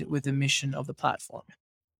aligned with the mission of the platform.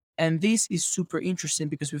 And this is super interesting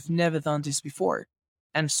because we've never done this before.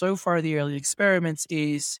 And so far, the early experiments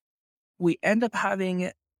is we end up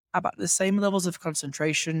having about the same levels of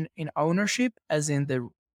concentration in ownership as in the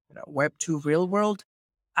Web 2 real world.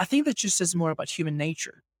 I think that just says more about human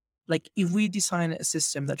nature. Like if we design a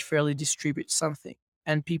system that fairly distributes something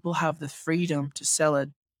and people have the freedom to sell it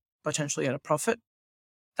potentially at a profit,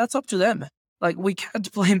 that's up to them. Like we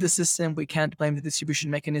can't blame the system. We can't blame the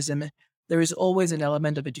distribution mechanism. There is always an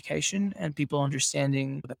element of education and people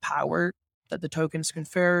understanding the power that the tokens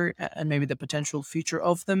confer and maybe the potential future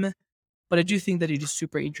of them. But I do think that it is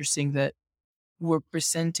super interesting that we're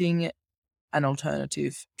presenting an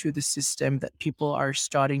alternative to the system that people are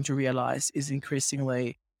starting to realize is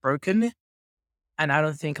increasingly broken. And I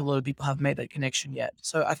don't think a lot of people have made that connection yet.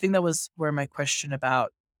 So I think that was where my question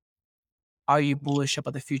about, are you bullish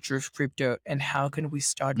about the future of crypto and how can we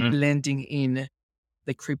start blending in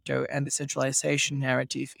the crypto and the centralization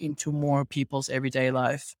narrative into more people's everyday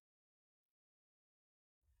life?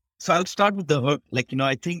 So I'll start with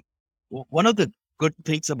I think one of the good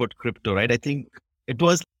things about crypto, right? I think it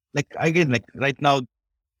was again, right now,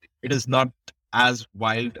 it is not as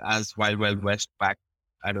wild as Wild West back,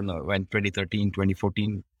 I don't know, when 2013,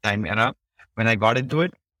 2014 time era, when I got into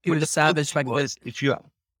it. It was savage back then. If you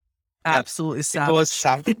absolutely savage. It was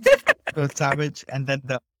savage. It was savage. And then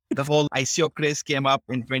the whole ICO craze came up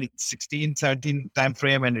in 2016, 17 time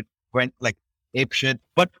frame, and it went like ape shit.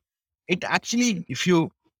 But it actually, if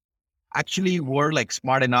you actually were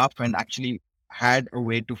smart enough and actually had a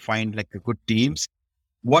way to find the good teams,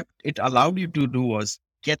 what it allowed you to do was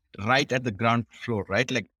get right at the ground floor,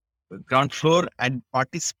 right? Ground floor and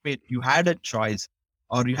participate. You had a choice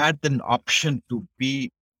or you had an option to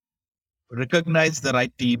recognize the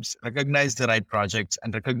right teams, recognize the right projects,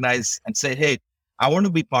 and recognize and say, hey, I want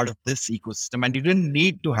to be part of this ecosystem. And you didn't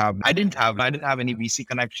need to have, I didn't have any VC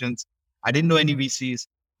connections. I didn't know any VCs,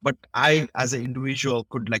 but I, as an individual,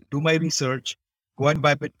 could do my research, go and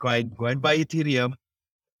buy Bitcoin, go and buy Ethereum,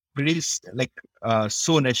 pretty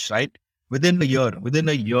soonish, right? Within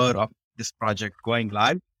a year of this project going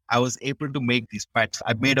live, I was able to make these bets.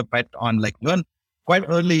 I made a bet on one quite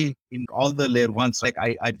early in all the layer ones.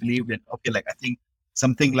 I believed in, okay, I think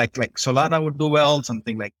something like Solana would do well,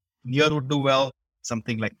 something like Near would do well,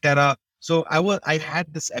 something like Terra. So I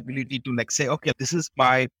had this ability to say, okay, this is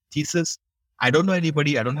my thesis. I don't know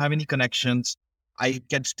anybody. I don't have any connections. I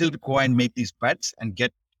can still go and make these bets and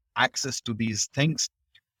get access to these things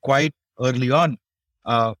quite early on.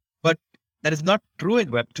 But that is not true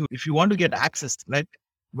in Web2. If you want to get access, right,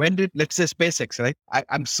 when did, let's say SpaceX, right?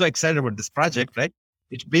 I'm so excited about this project, right?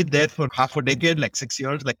 It's been there for half a decade, like 6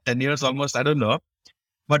 years, like 10 years almost, I don't know.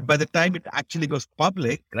 But by the time it actually goes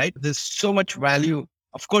public, right, there's so much value.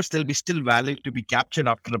 Of course, there'll be still value to be captured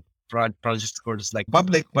after the project goes like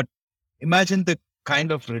public, but imagine the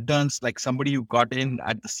kind of returns like somebody who got in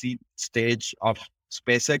at the seed stage of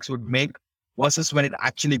SpaceX would make versus when it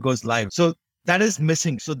actually goes live. So that is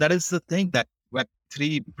missing. So that is the thing that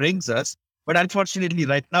Web3 brings us. But unfortunately,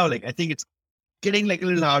 right now, like I think it's getting like a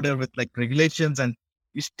little harder with like regulations and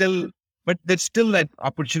you still, but there's still that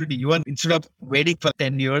opportunity. You want, instead of waiting for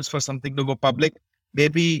 10 years for something to go public,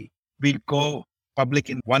 maybe we'll go public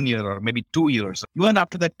in 1 year or maybe 2 years. Even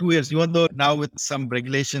after that 2 years, even though now with some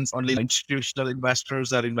regulations, only institutional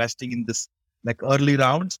investors are investing in this like early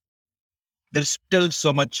rounds, there's still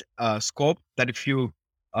so much scope that if you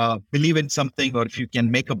believe in something or if you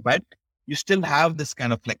can make a bet, you still have this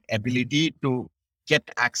kind of like ability to get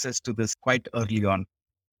access to this quite early on.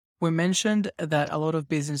 We mentioned that a lot of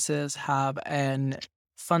businesses have an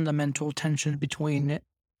fundamental tension between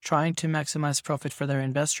trying to maximize profit for their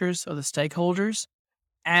investors or the stakeholders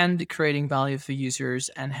and creating value for users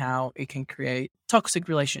and how it can create toxic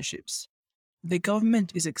relationships. The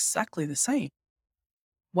government is exactly the same.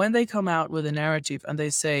 When they come out with a narrative and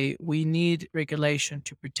they say, we need regulation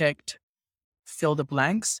to protect, fill the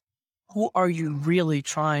blanks, who are you really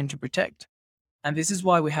trying to protect? And this is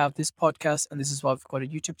why we have this podcast, and this is why we've got a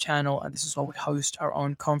YouTube channel, and this is why we host our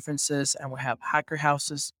own conferences and we have hacker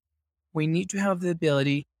houses. We need to have the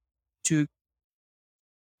ability to,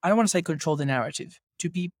 I don't want to say control the narrative, to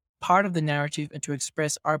be part of the narrative and to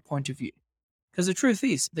express our point of view. Because the truth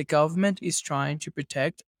is, the government is trying to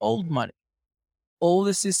protect old money. All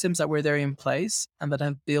the systems that were there in place and that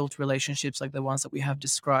have built relationships like the ones that we have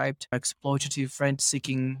described, exploitative,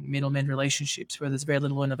 rent-seeking middleman relationships where there's very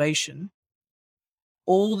little innovation,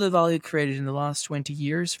 all the value created in the last 20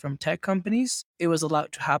 years from tech companies, it was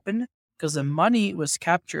allowed to happen because the money was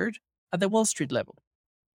captured at the Wall Street level.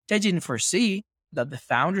 They didn't foresee that the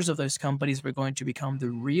founders of those companies were going to become the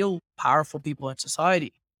real powerful people in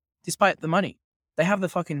society, despite the money. They have the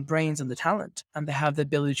fucking brains and the talent, and they have the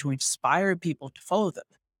ability to inspire people to follow them.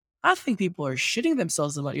 I think people are shitting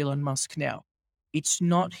themselves about Elon Musk now. It's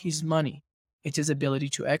not his money. It's his ability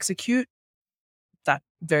to execute that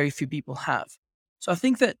very few people have. So I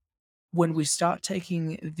think that when we start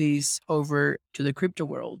taking these over to the crypto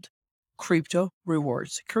world, crypto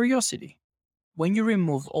rewards curiosity. When you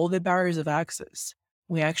remove all the barriers of access,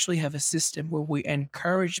 we actually have a system where we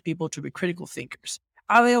encourage people to be critical thinkers.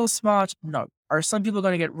 Are they all smart? No. Are some people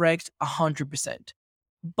going to get wrecked? 100%.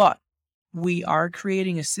 But we are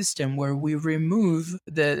creating a system where we remove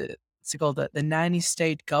the nanny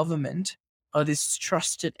state government or these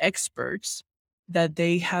trusted experts that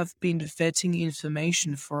they have been vetting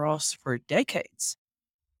information for us for decades.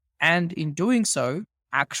 And in doing so,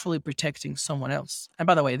 actually protecting someone else. And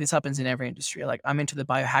by the way, this happens in every industry. Like I'm into the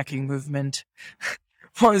biohacking movement.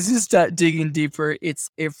 Once you start digging deeper, it's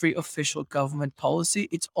every official government policy.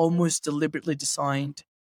 It's almost deliberately designed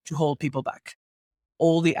to hold people back.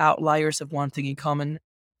 All the outliers have one thing in common.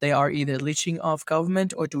 They are either leeching off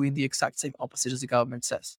government or doing the exact same opposite as the government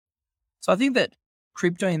says. So I think that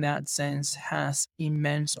crypto in that sense has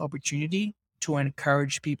immense opportunity to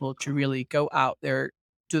encourage people to really go out there,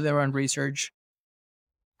 do their own research,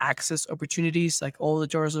 access opportunities, like all the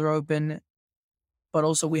doors are open. But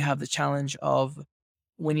also we have the challenge of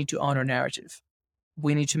we need to own our narrative.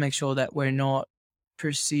 We need to make sure that we're not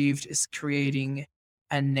perceived as creating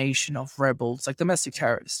a nation of rebels, like domestic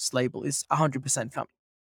terrorists label is 100% coming.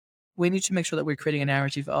 We need to make sure that we're creating a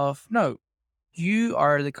narrative of, no, you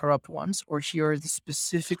are the corrupt ones, or here are the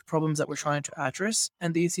specific problems that we're trying to address,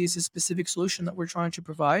 and this is a specific solution that we're trying to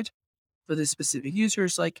provide for the specific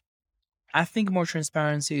users. Like, I think more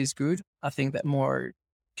transparency is good. I think that more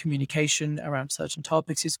communication around certain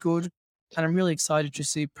topics is good. And I'm really excited to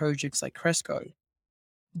see projects like Cresco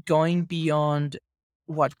going beyond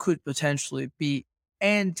what could potentially be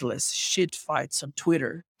endless shit fights on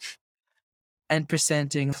Twitter and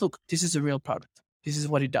presenting, look, this is a real product. This is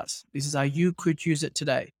what it does. This is how you could use it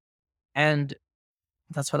today. And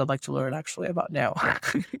that's what I'd like to learn actually about now.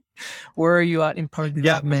 Where are you at in product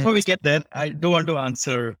development? Before we get there, I do want to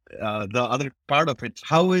answer the other part of it.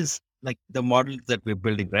 How is like the models that we're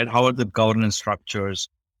building, right? How are the governance structures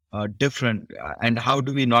different? And how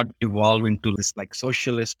do we not evolve into this like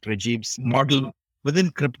socialist regimes model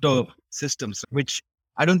within crypto systems, which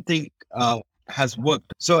I don't think has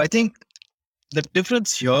worked. So I think the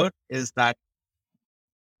difference here is that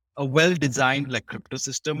a well-designed like crypto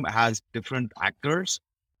system has different actors,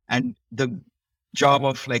 and the job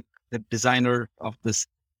of like the designer of this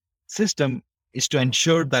system is to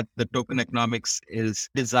ensure that the token economics is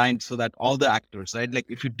designed so that all the actors, right? Like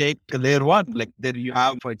if you take layer one, like there you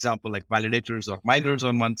have, for example, like validators or miners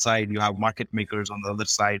on one side, you have market makers on the other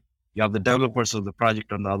side, you have the developers of the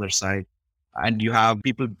project on the other side, and you have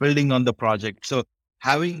people building on the project. So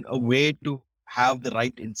having a way to have the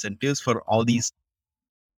right incentives for all these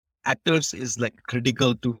actors is like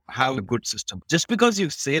critical to have a good system. Just because you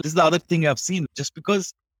say, this is the other thing I've seen, just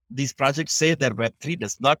because these projects say they're Web3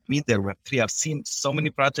 does not mean they're Web3. I've seen so many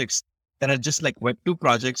projects that are just like Web2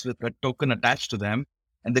 projects with a token attached to them,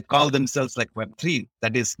 and they call themselves like Web3.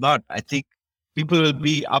 That is not. I think people will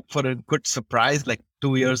be up for a good surprise like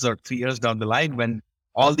 2 years or 3 years down the line when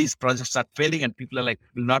all these projects start failing and people are like,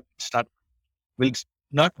 will not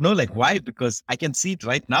know like why, because I can see it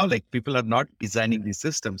right now, like people are not designing these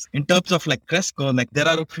systems in terms of like Cresco. Like there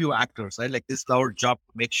are a few actors, right? Like this is our job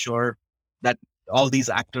to make sure that all these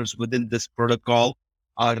actors within this protocol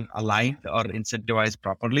are aligned or incentivized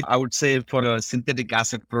properly. I would say for a synthetic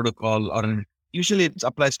asset protocol, usually it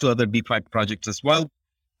applies to other DeFi projects as well.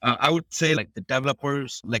 I would say like the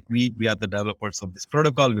developers, like we are the developers of this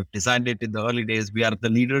protocol. We've designed it in the early days. We are the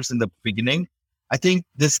leaders in the beginning. I think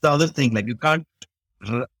this is the other thing, like you can't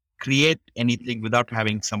r- create anything without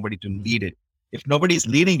having somebody to lead it. If nobody's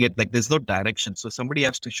leading it, like there's no direction. So somebody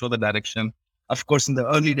has to show the direction. Of course, in the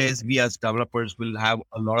early days, we as developers will have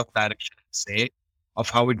a lot of direction to say of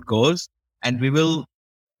how it goes, and we will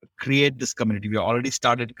create this community. We already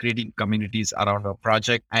started creating communities around our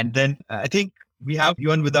project. And then I think we have,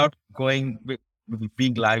 even without going with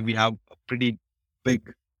being live, we have a pretty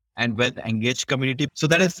big and well engaged community. So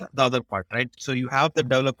that is the other part, right? So you have the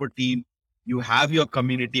developer team, you have your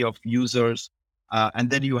community of users, and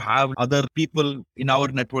then you have other people in our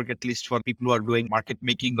network, at least for people who are doing market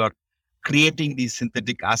making or creating these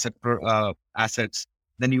synthetic assets.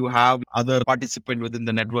 Then you have other participants within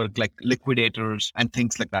the network, like liquidators and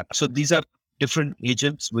things like that. So these are different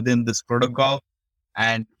agents within this protocol.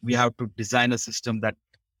 And we have to design a system that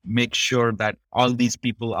makes sure that all these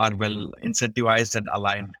people are well incentivized and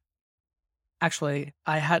aligned. Actually,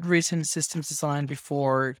 I had written systems design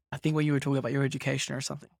before, I think when you were talking about your education or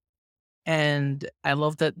something. And I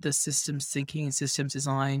love that the systems thinking and systems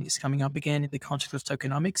design is coming up again in the context of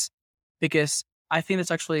tokenomics, because I think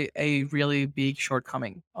that's actually a really big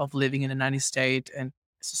shortcoming of living in a nanny state and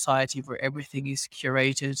society where everything is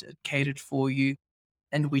curated and catered for you.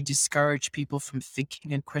 And we discourage people from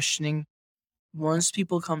thinking and questioning. Once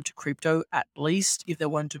people come to crypto, at least if they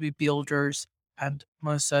want to be builders, and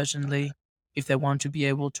most certainly if they want to be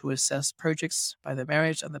able to assess projects by the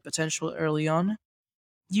merit and the potential early on,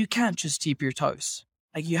 you can't just dip your toes.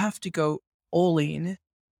 Like you have to go all in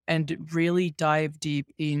and really dive deep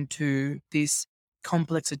into these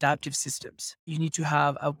complex adaptive systems. You need to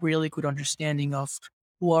have a really good understanding of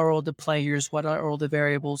who are all the players, what are all the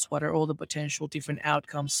variables, what are all the potential different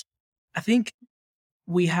outcomes. I think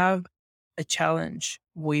we have a challenge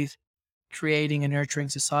with creating and nurturing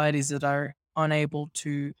societies that are unable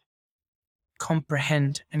to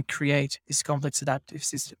comprehend and create these complex adaptive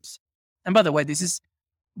systems. And by the way, this is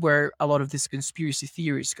where a lot of these conspiracy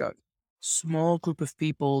theories go. Small group of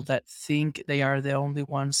people that think they are the only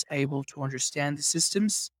ones able to understand the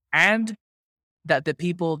systems, and that the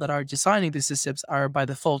people that are designing the systems are by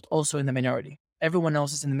default also in the minority. Everyone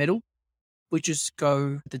else is in the middle. We just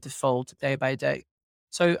go the default day by day.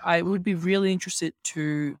 So I would be really interested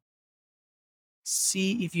to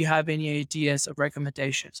see if you have any ideas or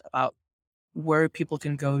recommendations about where people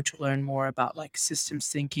can go to learn more about like systems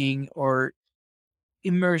thinking or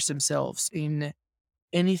immerse themselves in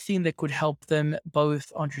anything that could help them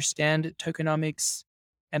both understand tokenomics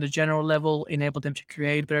at a general level, enable them to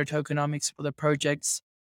create better tokenomics for their projects,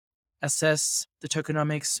 assess the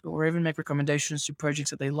tokenomics, or even make recommendations to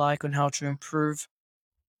projects that they like on how to improve.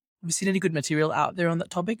 Have you seen any good material out there on that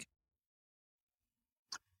topic?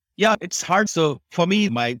 Yeah, it's hard. So for me,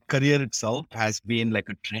 my career itself has been like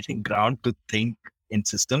a training ground to think in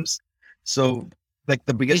systems. So like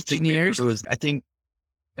the biggest thing we have to Engineers, do is, I think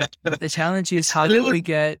the challenge is it's a little,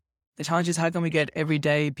 how can we get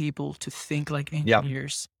everyday people to think like yeah,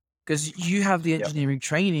 engineers? Because you have the yeah, engineering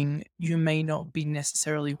training, you may not be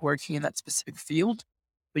necessarily working in that specific field,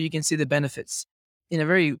 but you can see the benefits. In a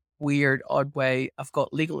very weird, odd way, I've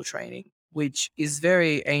got legal training, which is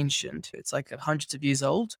very ancient. It's like hundreds of years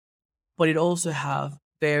old, but it also have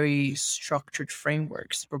very structured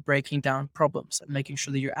frameworks for breaking down problems and making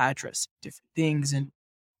sure that you're addressing different things. And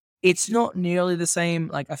it's not nearly the same.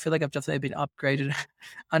 Like I feel like I've definitely been upgraded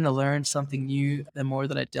and learned something new the more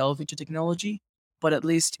that I delve into technology. But at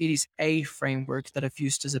least it is a framework that I've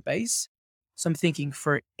used as a base. So I'm thinking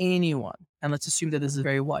for anyone, and let's assume that this is a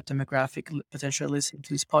very wide demographic potentially listening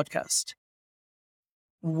to this podcast,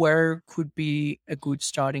 where could be a good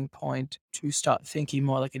starting point to start thinking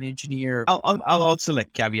more like an engineer? I'll also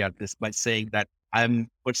like caveat this by saying that I'm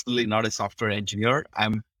personally not a software engineer.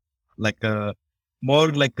 I'm like a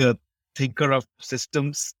more like a thinker of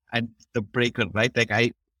systems and the breaker, right? Like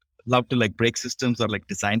I love to like break systems or like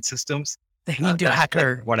design systems. The Hindu That's like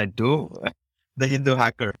hacker. what I do. The Hindu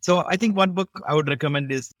hacker. So I think one book I would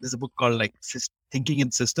recommend is there's a book called like Thinking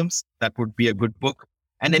in Systems. That would be a good book.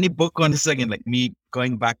 And any book on this again, like me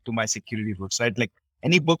going back to my security roots, right? Like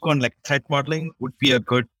any book on like threat modeling would be a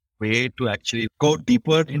good way to actually go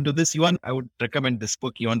deeper into this. Even I would recommend this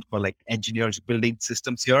book even for like engineers building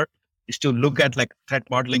systems here is to look at like threat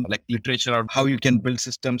modeling, like literature on how you can build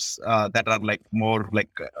systems that are like more like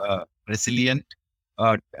resilient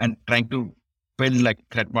and trying to build like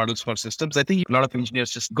threat models for systems. I think a lot of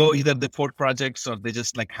engineers just go either they fork projects or they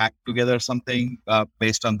just like hack together something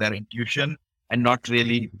based on their intuition and not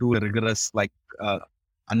really do a rigorous like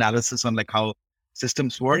analysis on like how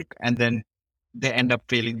systems work. And then they end up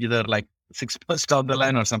failing either like 6 months down the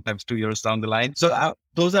line or sometimes 2 years down the line. So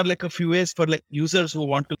those are like a few ways for like users who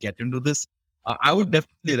want to get into this. I would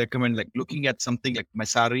definitely recommend like looking at something like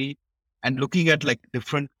Messari and looking at like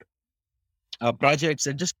different projects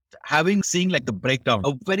and just seeing like the breakdown,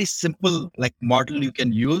 a very simple like model you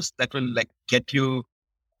can use that will like get you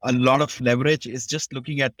a lot of leverage is just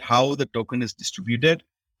looking at how the token is distributed.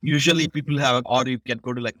 Usually people have, or you can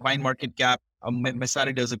go to like CoinMarketCap.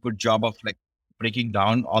 Messari does a good job of like breaking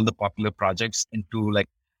down all the popular projects into like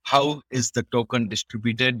how is the token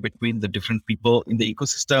distributed between the different people in the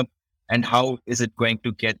ecosystem and how is it going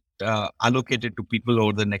to get allocated to people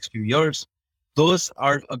over the next few years. Those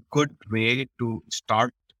are a good way to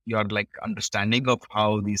start your like understanding of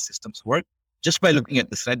how these systems work just by looking at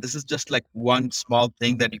this, right? This is just like one small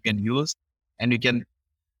thing that you can use and you can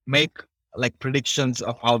make like predictions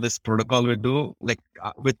of how this protocol will do, like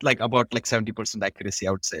with like about like 70% accuracy,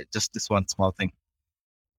 I would say, just this one small thing.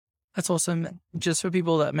 That's awesome. Just for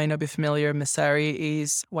people that may not be familiar, Messari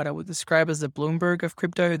is what I would describe as the Bloomberg of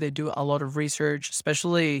crypto. They do a lot of research,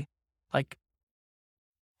 like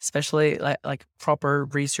especially proper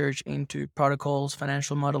research into protocols,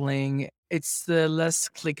 financial modeling. It's the less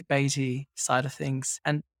clickbaity side of things.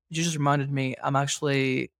 And you just reminded me, I'm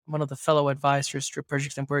actually one of the fellow advisors to a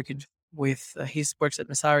project I'm working with. He works at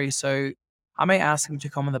Messari, so I may ask him to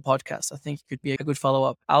come on the podcast. I think it could be a good follow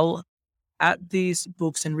up. I'll add these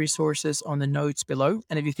books and resources on the notes below.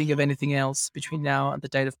 And if you think of anything else between now and the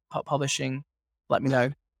date of publishing, let me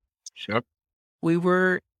know. Sure. We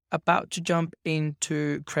were about to jump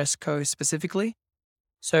into Cresco specifically.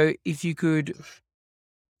 So if you could,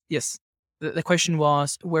 yes, the question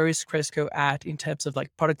was, where is Cresco at in terms of like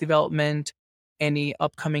product development, any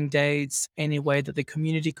upcoming dates, any way that the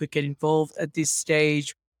community could get involved at this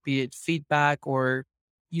stage, be it feedback or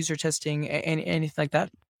user testing, anything like that?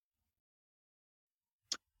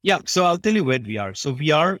 Yeah. So I'll tell you where we are. So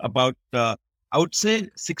we are about, I would say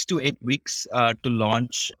 6 to 8 weeks to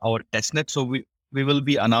launch our testnet. So we will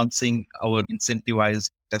be announcing our incentivized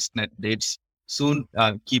testnet dates soon.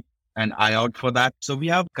 Keep an eye out for that. So we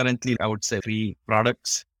have currently, I would say, 3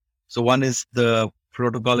 products. So one is the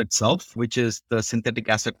protocol itself, which is the synthetic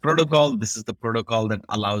asset protocol. This is the protocol that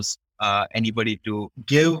allows anybody to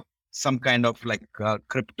give some kind of like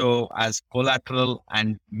crypto as collateral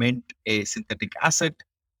and mint a synthetic asset.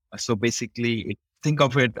 So basically, think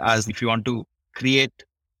of it as if you want to create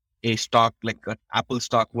a stock like an Apple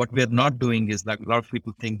stock, what we're not doing is like a lot of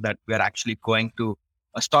people think that we're actually going to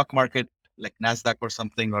a stock market like NASDAQ or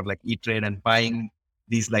something or like E-Trade and buying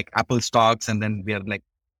these like Apple stocks and then we are like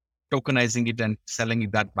tokenizing it and selling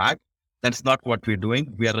it that back. That's not what we're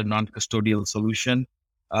doing. We are a non-custodial solution,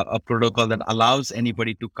 a protocol that allows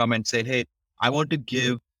anybody to come and say, hey, I want to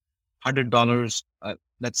give $100,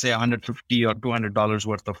 let's say 150 or $200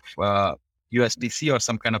 worth of USDC or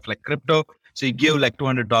some kind of like crypto. So you give like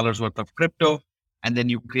 $200 worth of crypto and then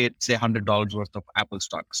you create say $100 worth of Apple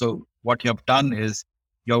stock. So what you have done is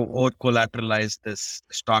you have over collateralized this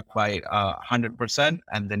stock by 100%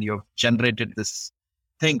 and then you have generated this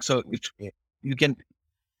thing. So you can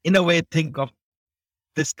in a way think of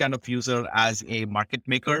this kind of user as a market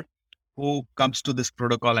maker who comes to this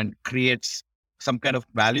protocol and creates some kind of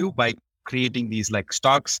value by creating these like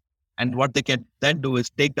stocks. And what they can then do is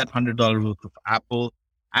take that $100 worth of Apple,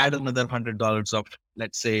 add another $100 of,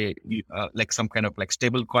 let's say, like some kind of like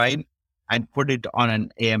stable coin and put it on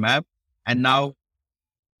an AMM. And now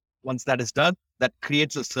once that is done, that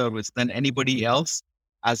creates a service. Then anybody else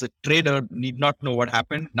as a trader need not know what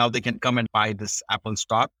happened. Now they can come and buy this Apple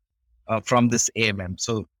stock from this AMM.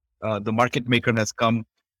 So the market maker has come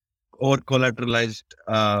over collateralized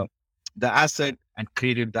the asset and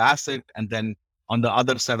created the asset, and then on the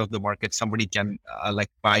other side of the market, somebody can like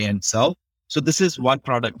buy and sell. So this is one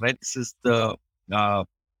product, right? This is the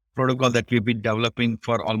protocol that we've been developing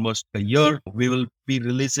for almost a year. We will be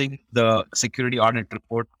releasing the security audit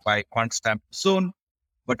report by QuantStamp soon.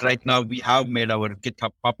 But right now we have made our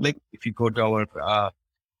GitHub public. If you go to our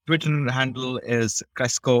Twitter handle is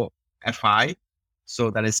Cresco FI.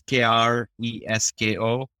 So that is Kresko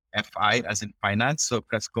FI as in finance. So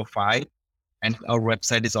Cresco FI. And our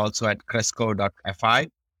website is also at cresco.fi.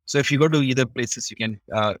 So if you go to either places, you can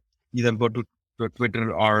either go to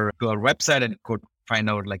Twitter or to our website and go find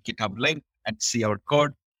our like GitHub link and see our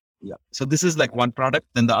code. Yeah. So this is like one product.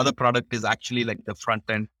 Then the other product is actually like the front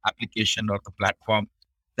end application or the platform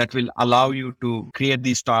that will allow you to create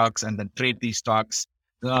these stocks and then trade these stocks.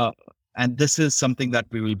 And this is something that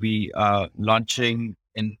we will be launching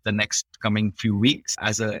in the next coming few weeks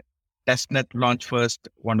as a testnet launch first.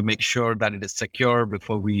 Want to make sure that it is secure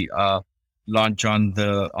before we launch on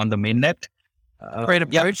the mainnet. Great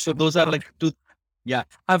approach. Yeah, so those are like two. Yeah,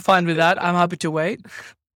 I'm fine with that. I'm happy to wait.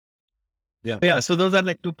 Yeah. So those are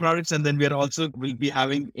like two products, and then we'll be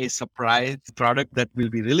having a surprise product that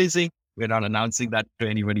we'll be releasing. We're not announcing that to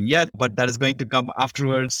anybody yet, but that is going to come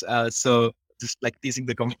afterwards. So just like teasing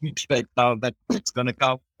the community right now that it's going to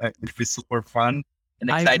come. It'll be super fun and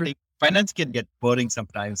exciting. Finance can get boring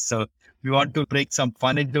sometimes, so we want to bring some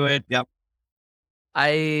fun into it. Yeah.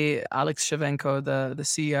 Alex Shavenko, the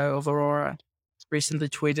CEO of Aurora, recently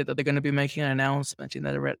tweeted that they're going to be making an announcement in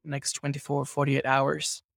the next 24, 48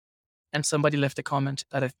 hours. And somebody left a comment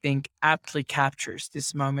that I think aptly captures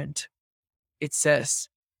this moment. It says,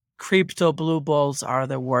 "Crypto blue balls are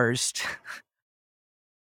the worst."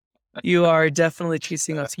 You are definitely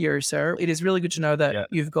teasing us here, sir. It is really good to know that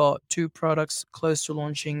you've got two products close to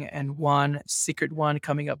launching and one secret one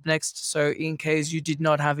coming up next. So in case you did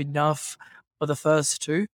not have enough for the first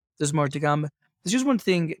two, there's more to come. There's just one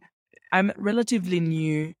thing. I'm relatively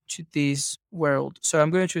new to this world, so I'm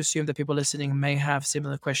going to assume that people listening may have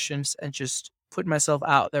similar questions and just put myself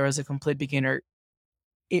out there as a complete beginner.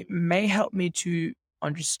 It may help me to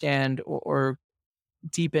understand or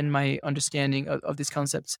deepen my understanding of these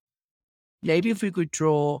concepts. Maybe if we could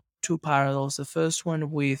draw two parallels, the first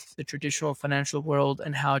one with the traditional financial world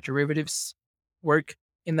and how derivatives work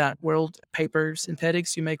in that world, paper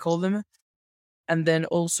synthetics, you may call them. And then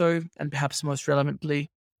also, and perhaps most relevantly,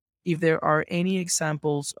 if there are any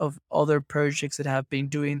examples of other projects that have been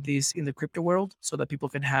doing this in the crypto world so that people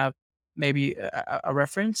can have maybe a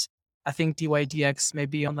reference. I think DYDX may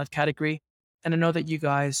be on that category. And I know that you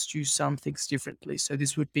guys do some things differently. So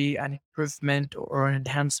this would be an improvement or an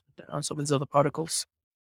enhancement on some of these other protocols.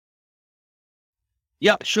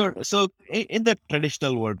 Yeah, sure. So in the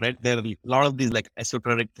traditional world, right, there are a lot of these like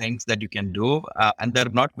esoteric things that you can do, and they're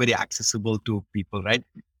not very accessible to people, right?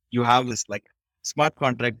 You have this like smart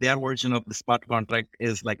contract. Their version of the smart contract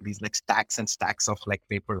is like these like stacks and stacks of like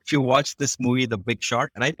paper. If you watch this movie, The Big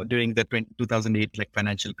Short, right, during the 2008 like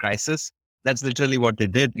financial crisis, that's literally what they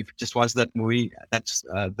did. If you just watch that movie, that's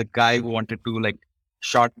the guy who wanted to like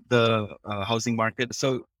short the housing market.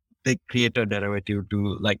 So they create a derivative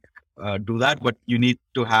to like do that, but you need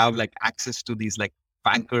to have like access to these like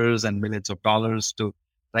bankers and millions of dollars to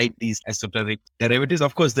write these esoteric derivatives.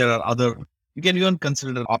 Of course, there are other, you can even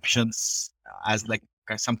consider options as like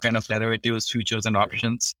some kind of derivatives, futures and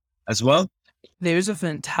options as well. There's a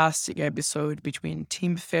fantastic episode between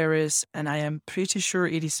Tim Ferriss and I am pretty sure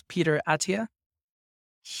it is Peter Attia.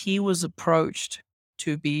 He was approached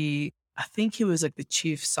to be, I think he was like the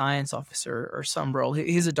chief science officer or some role.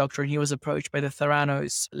 He's a doctor and he was approached by the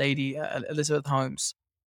Theranos lady, Elizabeth Holmes.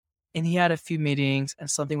 And he had a few meetings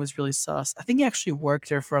and something was really sus. I think he actually worked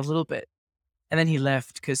there for a little bit. And then he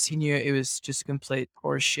left because he knew it was just complete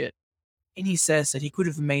horse shit. And he says that he could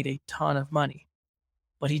have made a ton of money,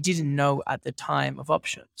 but he didn't know at the time of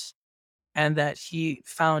options. And that he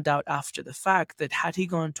found out after the fact that had he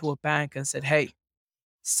gone to a bank and said, "Hey,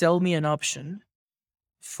 sell me an option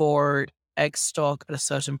for X stock at a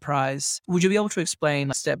certain price," would you be able to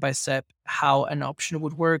explain step by step how an option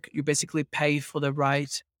would work? You basically pay for the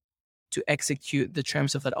right to execute the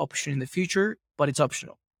terms of that option in the future, but it's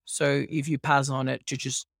optional. So if you pass on it, you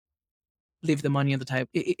just leave the money on the table.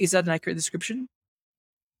 Is that an accurate description?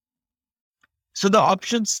 So the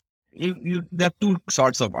options, there are two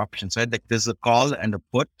sorts of options, right? Like there's a call and a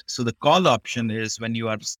put. So the call option is when you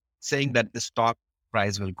are saying that the stock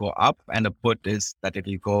price will go up, and a put is that it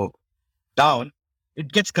will go down.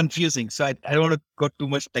 It gets confusing. So I don't want to go too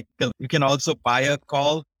much technical. You can also buy a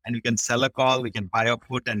call and you can sell a call. We can buy a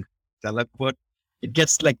put and sell and put. It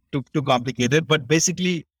gets like too complicated. But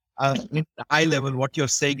basically, in high level, what you're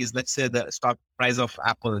saying is, let's say the stock price of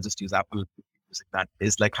Apple, just use Apple, using that,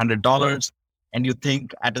 is like $100, and you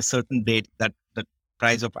think at a certain date that the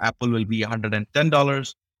price of Apple will be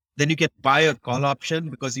 $110. Then you can buy a call option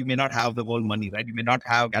because you may not have the whole money, right? You may not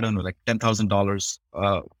have, I don't know, like $10,000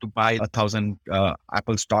 to buy 1,000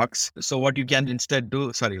 Apple stocks. So what you can instead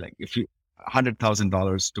do, like if you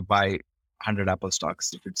 $100,000 to buy 100 Apple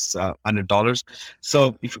stocks, if it's $100.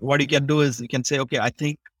 So what you can do is you can say, okay, I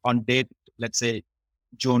think on date, let's say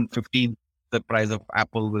June 15th, the price of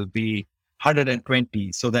Apple will be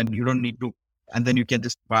 120. So then you don't need to, and then you can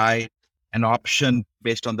just buy an option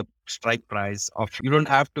based on the strike price of, you don't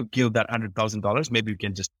have to give that $100,000. Maybe you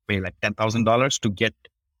can just pay like $10,000 to get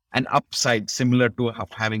an upside similar to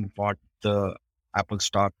having bought the Apple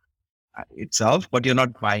stock itself, but you're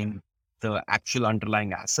not buying the actual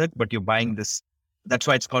underlying asset, but you're buying this. That's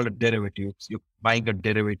why it's called a derivative. You're buying a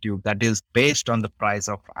derivative that is based on the price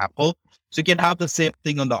of Apple. So you can have the same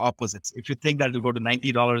thing on the opposites. If you think that it'll go to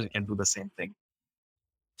 $90, you can do the same thing.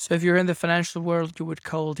 So if you're in the financial world, you would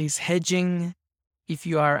call this hedging. If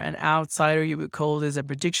you are an outsider, you would call this a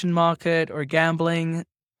prediction market or gambling.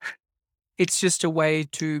 It's just a way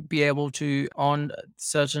to be able to own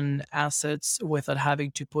certain assets without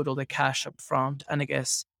having to put all the cash up front. And I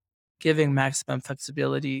guess giving maximum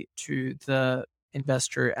flexibility to the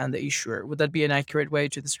investor and the issuer. Would that be an accurate way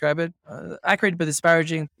to describe it? Accurate but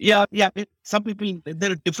disparaging? Yeah. Some people,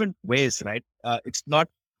 there are different ways, right? It's not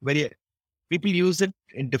very, people use it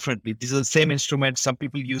in differently. These are the same instruments. Some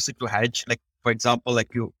people use it to hedge. Like, for example,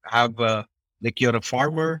 like you have, like you're a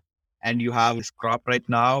farmer and you have this crop right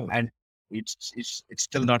now and it's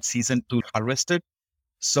still not season to harvest it.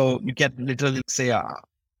 So you can literally say,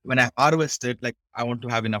 when I harvest it, like I want to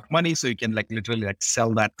have enough money. So you can like literally like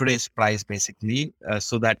sell that today's price basically,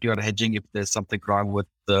 so that you're hedging if there's something wrong with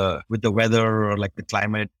the weather or like the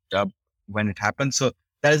climate when it happens. So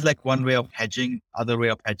that is like one way of hedging. Other way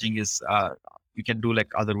of hedging is you can do like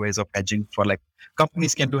other ways of hedging for like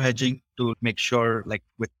companies can do hedging to make sure like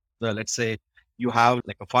with the, let's say you have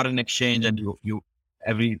like a foreign exchange and you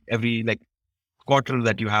every like quarter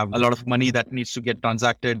that you have a lot of money that needs to get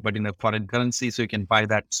transacted, but in a foreign currency. So you can buy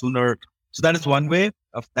that sooner. So that is one way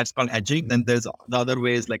of, that's called hedging. Then there's the other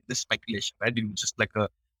way is like the speculation, right? You just like a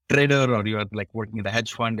trader or you're like working in the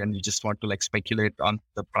hedge fund and you just want to like speculate on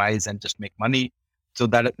the price and just make money. So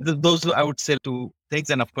that those I would say two things.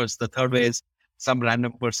 And of course, the third way is some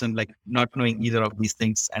random person like not knowing either of these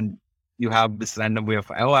things, and you have this random way of,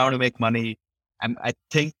 oh, I want to make money, and I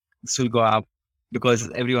think this will go up because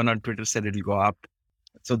everyone on Twitter said it'll go up.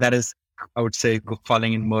 So that is, I would say,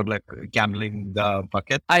 falling in more like gambling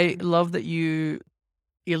bucket. I love that you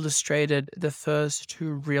illustrated the first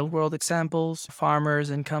two real world examples, farmers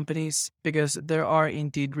and companies, because there are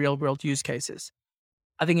indeed real world use cases.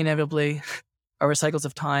 I think inevitably over cycles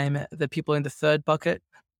of time, the people in the third bucket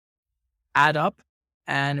add up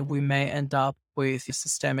and we may end up with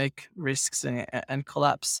systemic risks and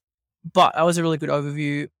collapse. But that was a really good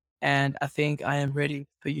overview. And I think I am ready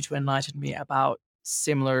for you to enlighten me about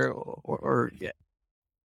similar or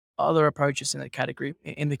other approaches in the category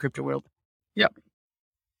in the crypto world. Yeah.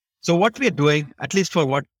 So what we are doing, at least for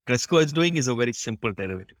what Cresco is doing, is a very simple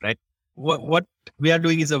derivative, right? What we are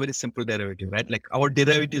doing is a very simple derivative, right? Like our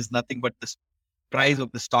derivative is nothing but the price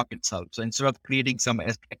of the stock itself. So instead of creating some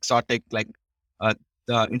exotic, like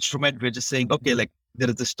the instrument, we're just saying, okay, like there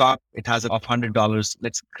is a stock, it has of $100.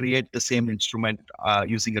 Let's create the same instrument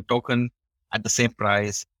using a token at the same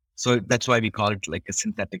price. So that's why we call it like a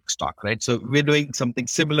synthetic stock, right? So we're doing something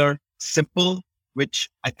similar, simple, which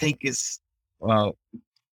I think is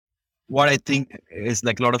what I think is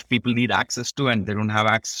like a lot of people need access to and they don't have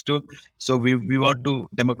access to. So we want to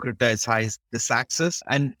democratize this access.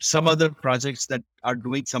 And some other projects that are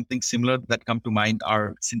doing something similar that come to mind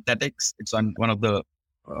are Synthetix. It's on one of the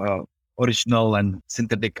original and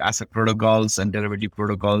synthetic asset protocols and derivative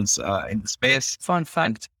protocols in the space. Fun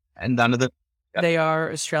fact. And another, they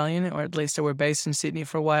are Australian, or at least they were based in Sydney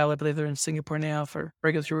for a while. I believe they're in Singapore now for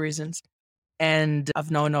regulatory reasons. And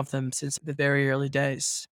I've known of them since the very early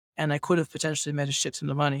days. And I could have potentially made a shit ton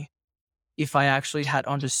of money if I actually had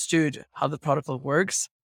understood how the protocol works.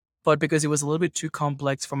 But because it was a little bit too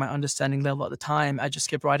complex for my understanding level at the time, I just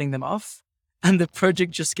kept writing them off. And the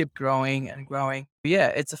project just kept growing and growing. Yeah,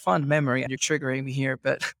 it's a fun memory. And you're triggering me here,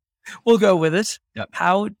 but we'll go with it. Yep.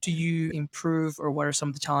 How do you improve, or what are some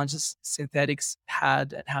of the challenges Synthetix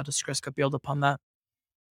had, and how does Cresco build upon that?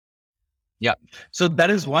 Yeah, so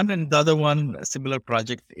that is one. And the other one, a similar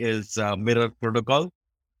project, is Mirror Protocol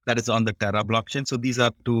that is on the Terra blockchain. So these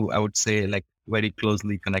are two, I would say, like very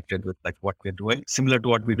closely connected with like what we're doing, similar to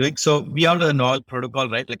what we're doing. So we are a novel protocol,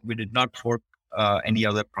 right? Like we did not fork any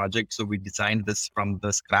other project. So we designed this from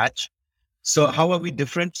the scratch. So how are we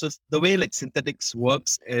different? So the way like Synthetix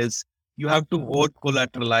works is you have to over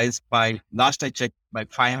collateralize by, last I checked, by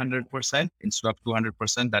 500% instead of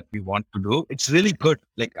 200% that we want to do. It's really good.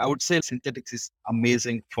 Like I would say Synthetix is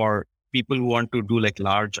amazing for people who want to do like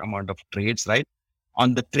large amount of trades, right?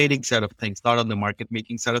 On the trading side of things, not on the market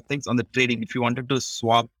making side of things. On the trading, if you wanted to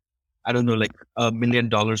swap, I don't know, like $1 million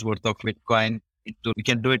worth of Bitcoin into, you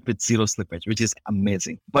can do it with zero slippage, which is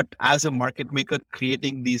amazing. But as a market maker,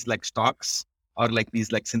 creating these like stocks or like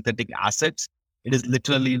these like synthetic assets, it is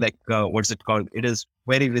literally like, what's it called? It is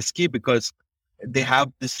very risky because they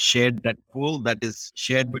have this shared that pool that is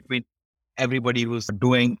shared between everybody who's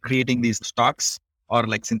doing creating these stocks or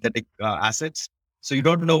like synthetic assets. So you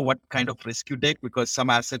don't know what kind of risk you take because some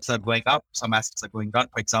assets are going up, some assets are going down.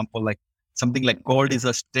 For example, like something like gold is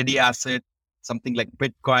a steady asset. Something like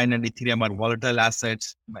Bitcoin and Ethereum are volatile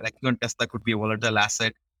assets. Like even Tesla could be a volatile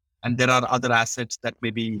asset. And there are other assets that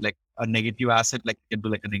may be like a negative asset, like you can do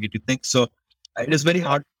like a negative thing. So it is very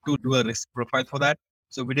hard to do a risk profile for that.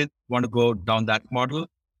 So we didn't want to go down that model.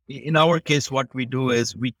 In our case, what we do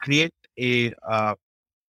is we create a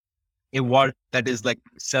vault that is like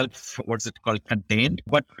self, what's it called, contained.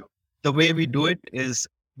 But the way we do it is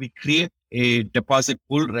we create a deposit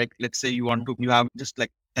pool, right? Let's say you have just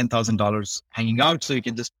like $10,000 hanging out. So you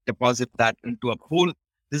can just deposit that into a pool.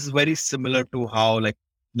 This is very similar to how like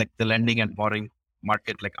the lending and borrowing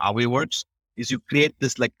market, like Aave works, is you create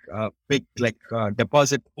this like big like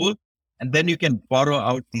deposit pool. And then you can borrow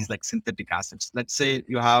out these like synthetic assets. Let's say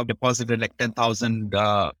you have deposited like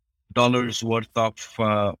 $10,000 worth of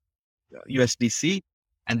USDC,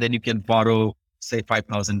 and then you can borrow, say,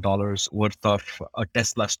 $5,000 worth of a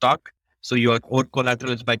Tesla stock. So your over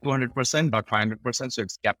collateral is by 200%, not 500%. So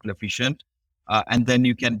it's capital efficient. And then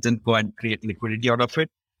you can then go and create liquidity out of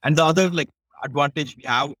it. And the other like advantage we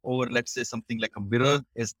have over, let's say, something like a mirror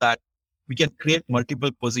is that we can create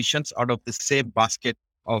multiple positions out of the same basket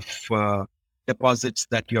of deposits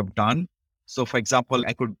that you have done. So for example,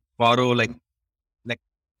 I could borrow like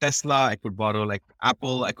Tesla, I could borrow like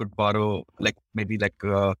Apple, I could borrow like maybe like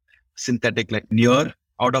synthetic like Near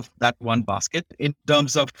out of that one basket. In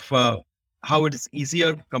terms of how it is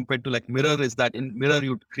easier compared to like Mirror is that in Mirror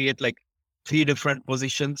you'd create like three different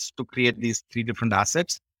positions to create these three different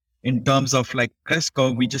assets. In terms of like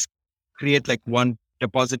Cresco, we just create like one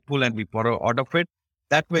deposit pool and we borrow out of it.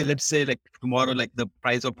 That way, let's say like tomorrow, like the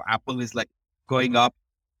price of Apple is like going up,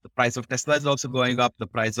 the price of Tesla is also going up, the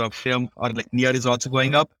price of Film or like Near is also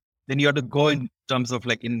going up. Then you have to go in terms of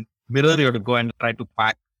like in Mirror, you have to go and try to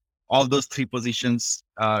pack all those three positions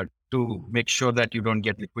to make sure that you don't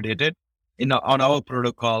get liquidated. On our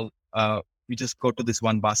protocol, we just go to this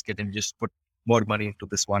one basket and just put more money into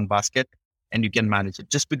this one basket and you can manage it.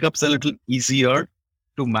 Just becomes a little easier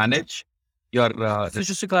to manage your. So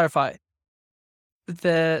just to clarify,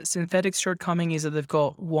 the synthetic shortcoming is that they've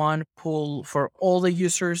got one pool for all the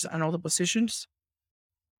users and all the positions.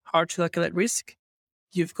 Hard to calculate risk.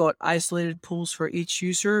 You've got isolated pools for each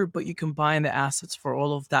user, but you combine the assets for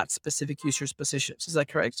all of that specific user's positions. Is that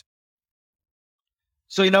correct?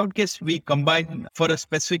 So in our case, we combine for a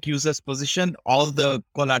specific user's position, all the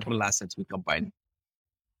collateral assets we combine.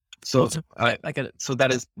 So Awesome. I get it. So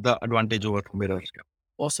that is the advantage over Mirror.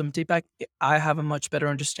 Awesome, Deepak. I have a much better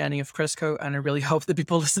understanding of Cresco, and I really hope the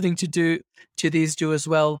people listening to these do as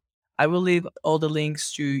well. I will leave all the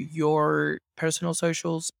links to your personal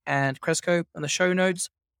socials and Cresco on the show notes.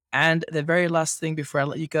 And the very last thing before I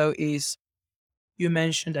let you go is you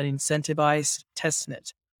mentioned an incentivized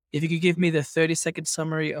testnet. If you could give me the 30-second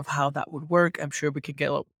summary of how that would work, I'm sure we could get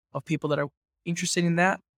a lot of people that are interested in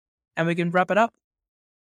that, and we can wrap it up.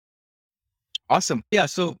 Awesome. Yeah.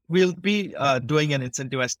 So we'll be doing an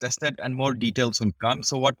incentivized testnet and more details will come.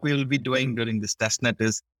 So what we'll be doing during this testnet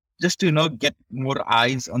is just to, get more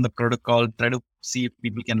eyes on the protocol, try to see if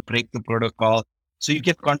people can break the protocol. So you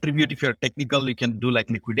can contribute. If you're technical, you can do like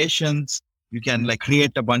liquidations. You can like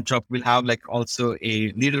create a bunch of, we'll have like also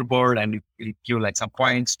a leaderboard and we'll give like some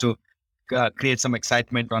points to create some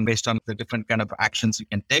excitement based on the different kind of actions you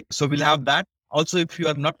can take. So we'll have that. Also, if you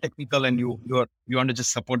are not technical and you want to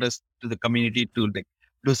just support us to the community to like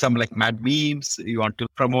do some like mad memes, you want to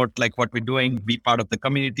promote like what we're doing, be part of the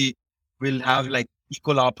community, we'll have like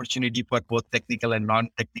equal opportunity for both technical and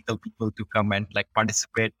non-technical people to come and like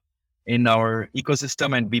participate in our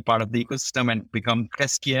ecosystem and be part of the ecosystem and become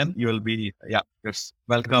Crescian. You will be, you're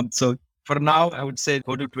welcome. So for now, I would say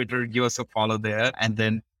go to Twitter, give us a follow there, and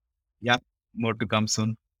then, more to come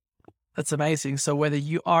soon. That's amazing. So whether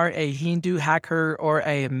you are a Hindu hacker or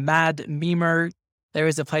a mad memer, there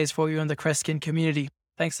is a place for you in the Kreskin community.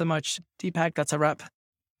 Thanks so much, Deepak. That's a wrap.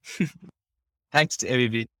 Thanks to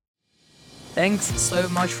ABB. Thanks so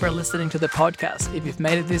much for listening to the podcast. If you've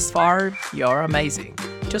made it this far, you're amazing.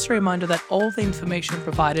 Just a reminder that all the information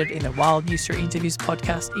provided in the Wild User Interviews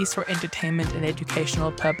podcast is for entertainment and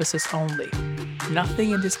educational purposes only.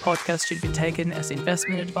 Nothing in this podcast should be taken as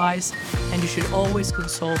investment advice, and you should always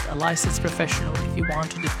consult a licensed professional if you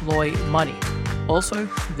want to deploy money. Also,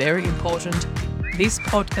 very important, this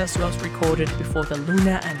podcast was recorded before the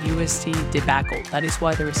Luna and UST debacle. That is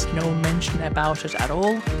why there is no mention about it at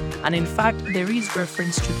all. And in fact, there is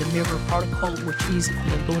reference to the Mirror protocol, which is in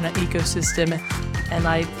the Luna ecosystem, and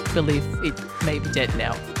I believe it may be dead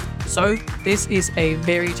now. So this is a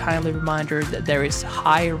very timely reminder that there is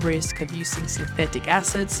high risk of using synthetic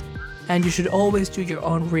assets, and you should always do your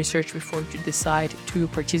own research before you decide to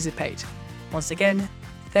participate. Once again,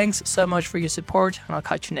 thanks so much for your support, and I'll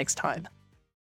catch you next time.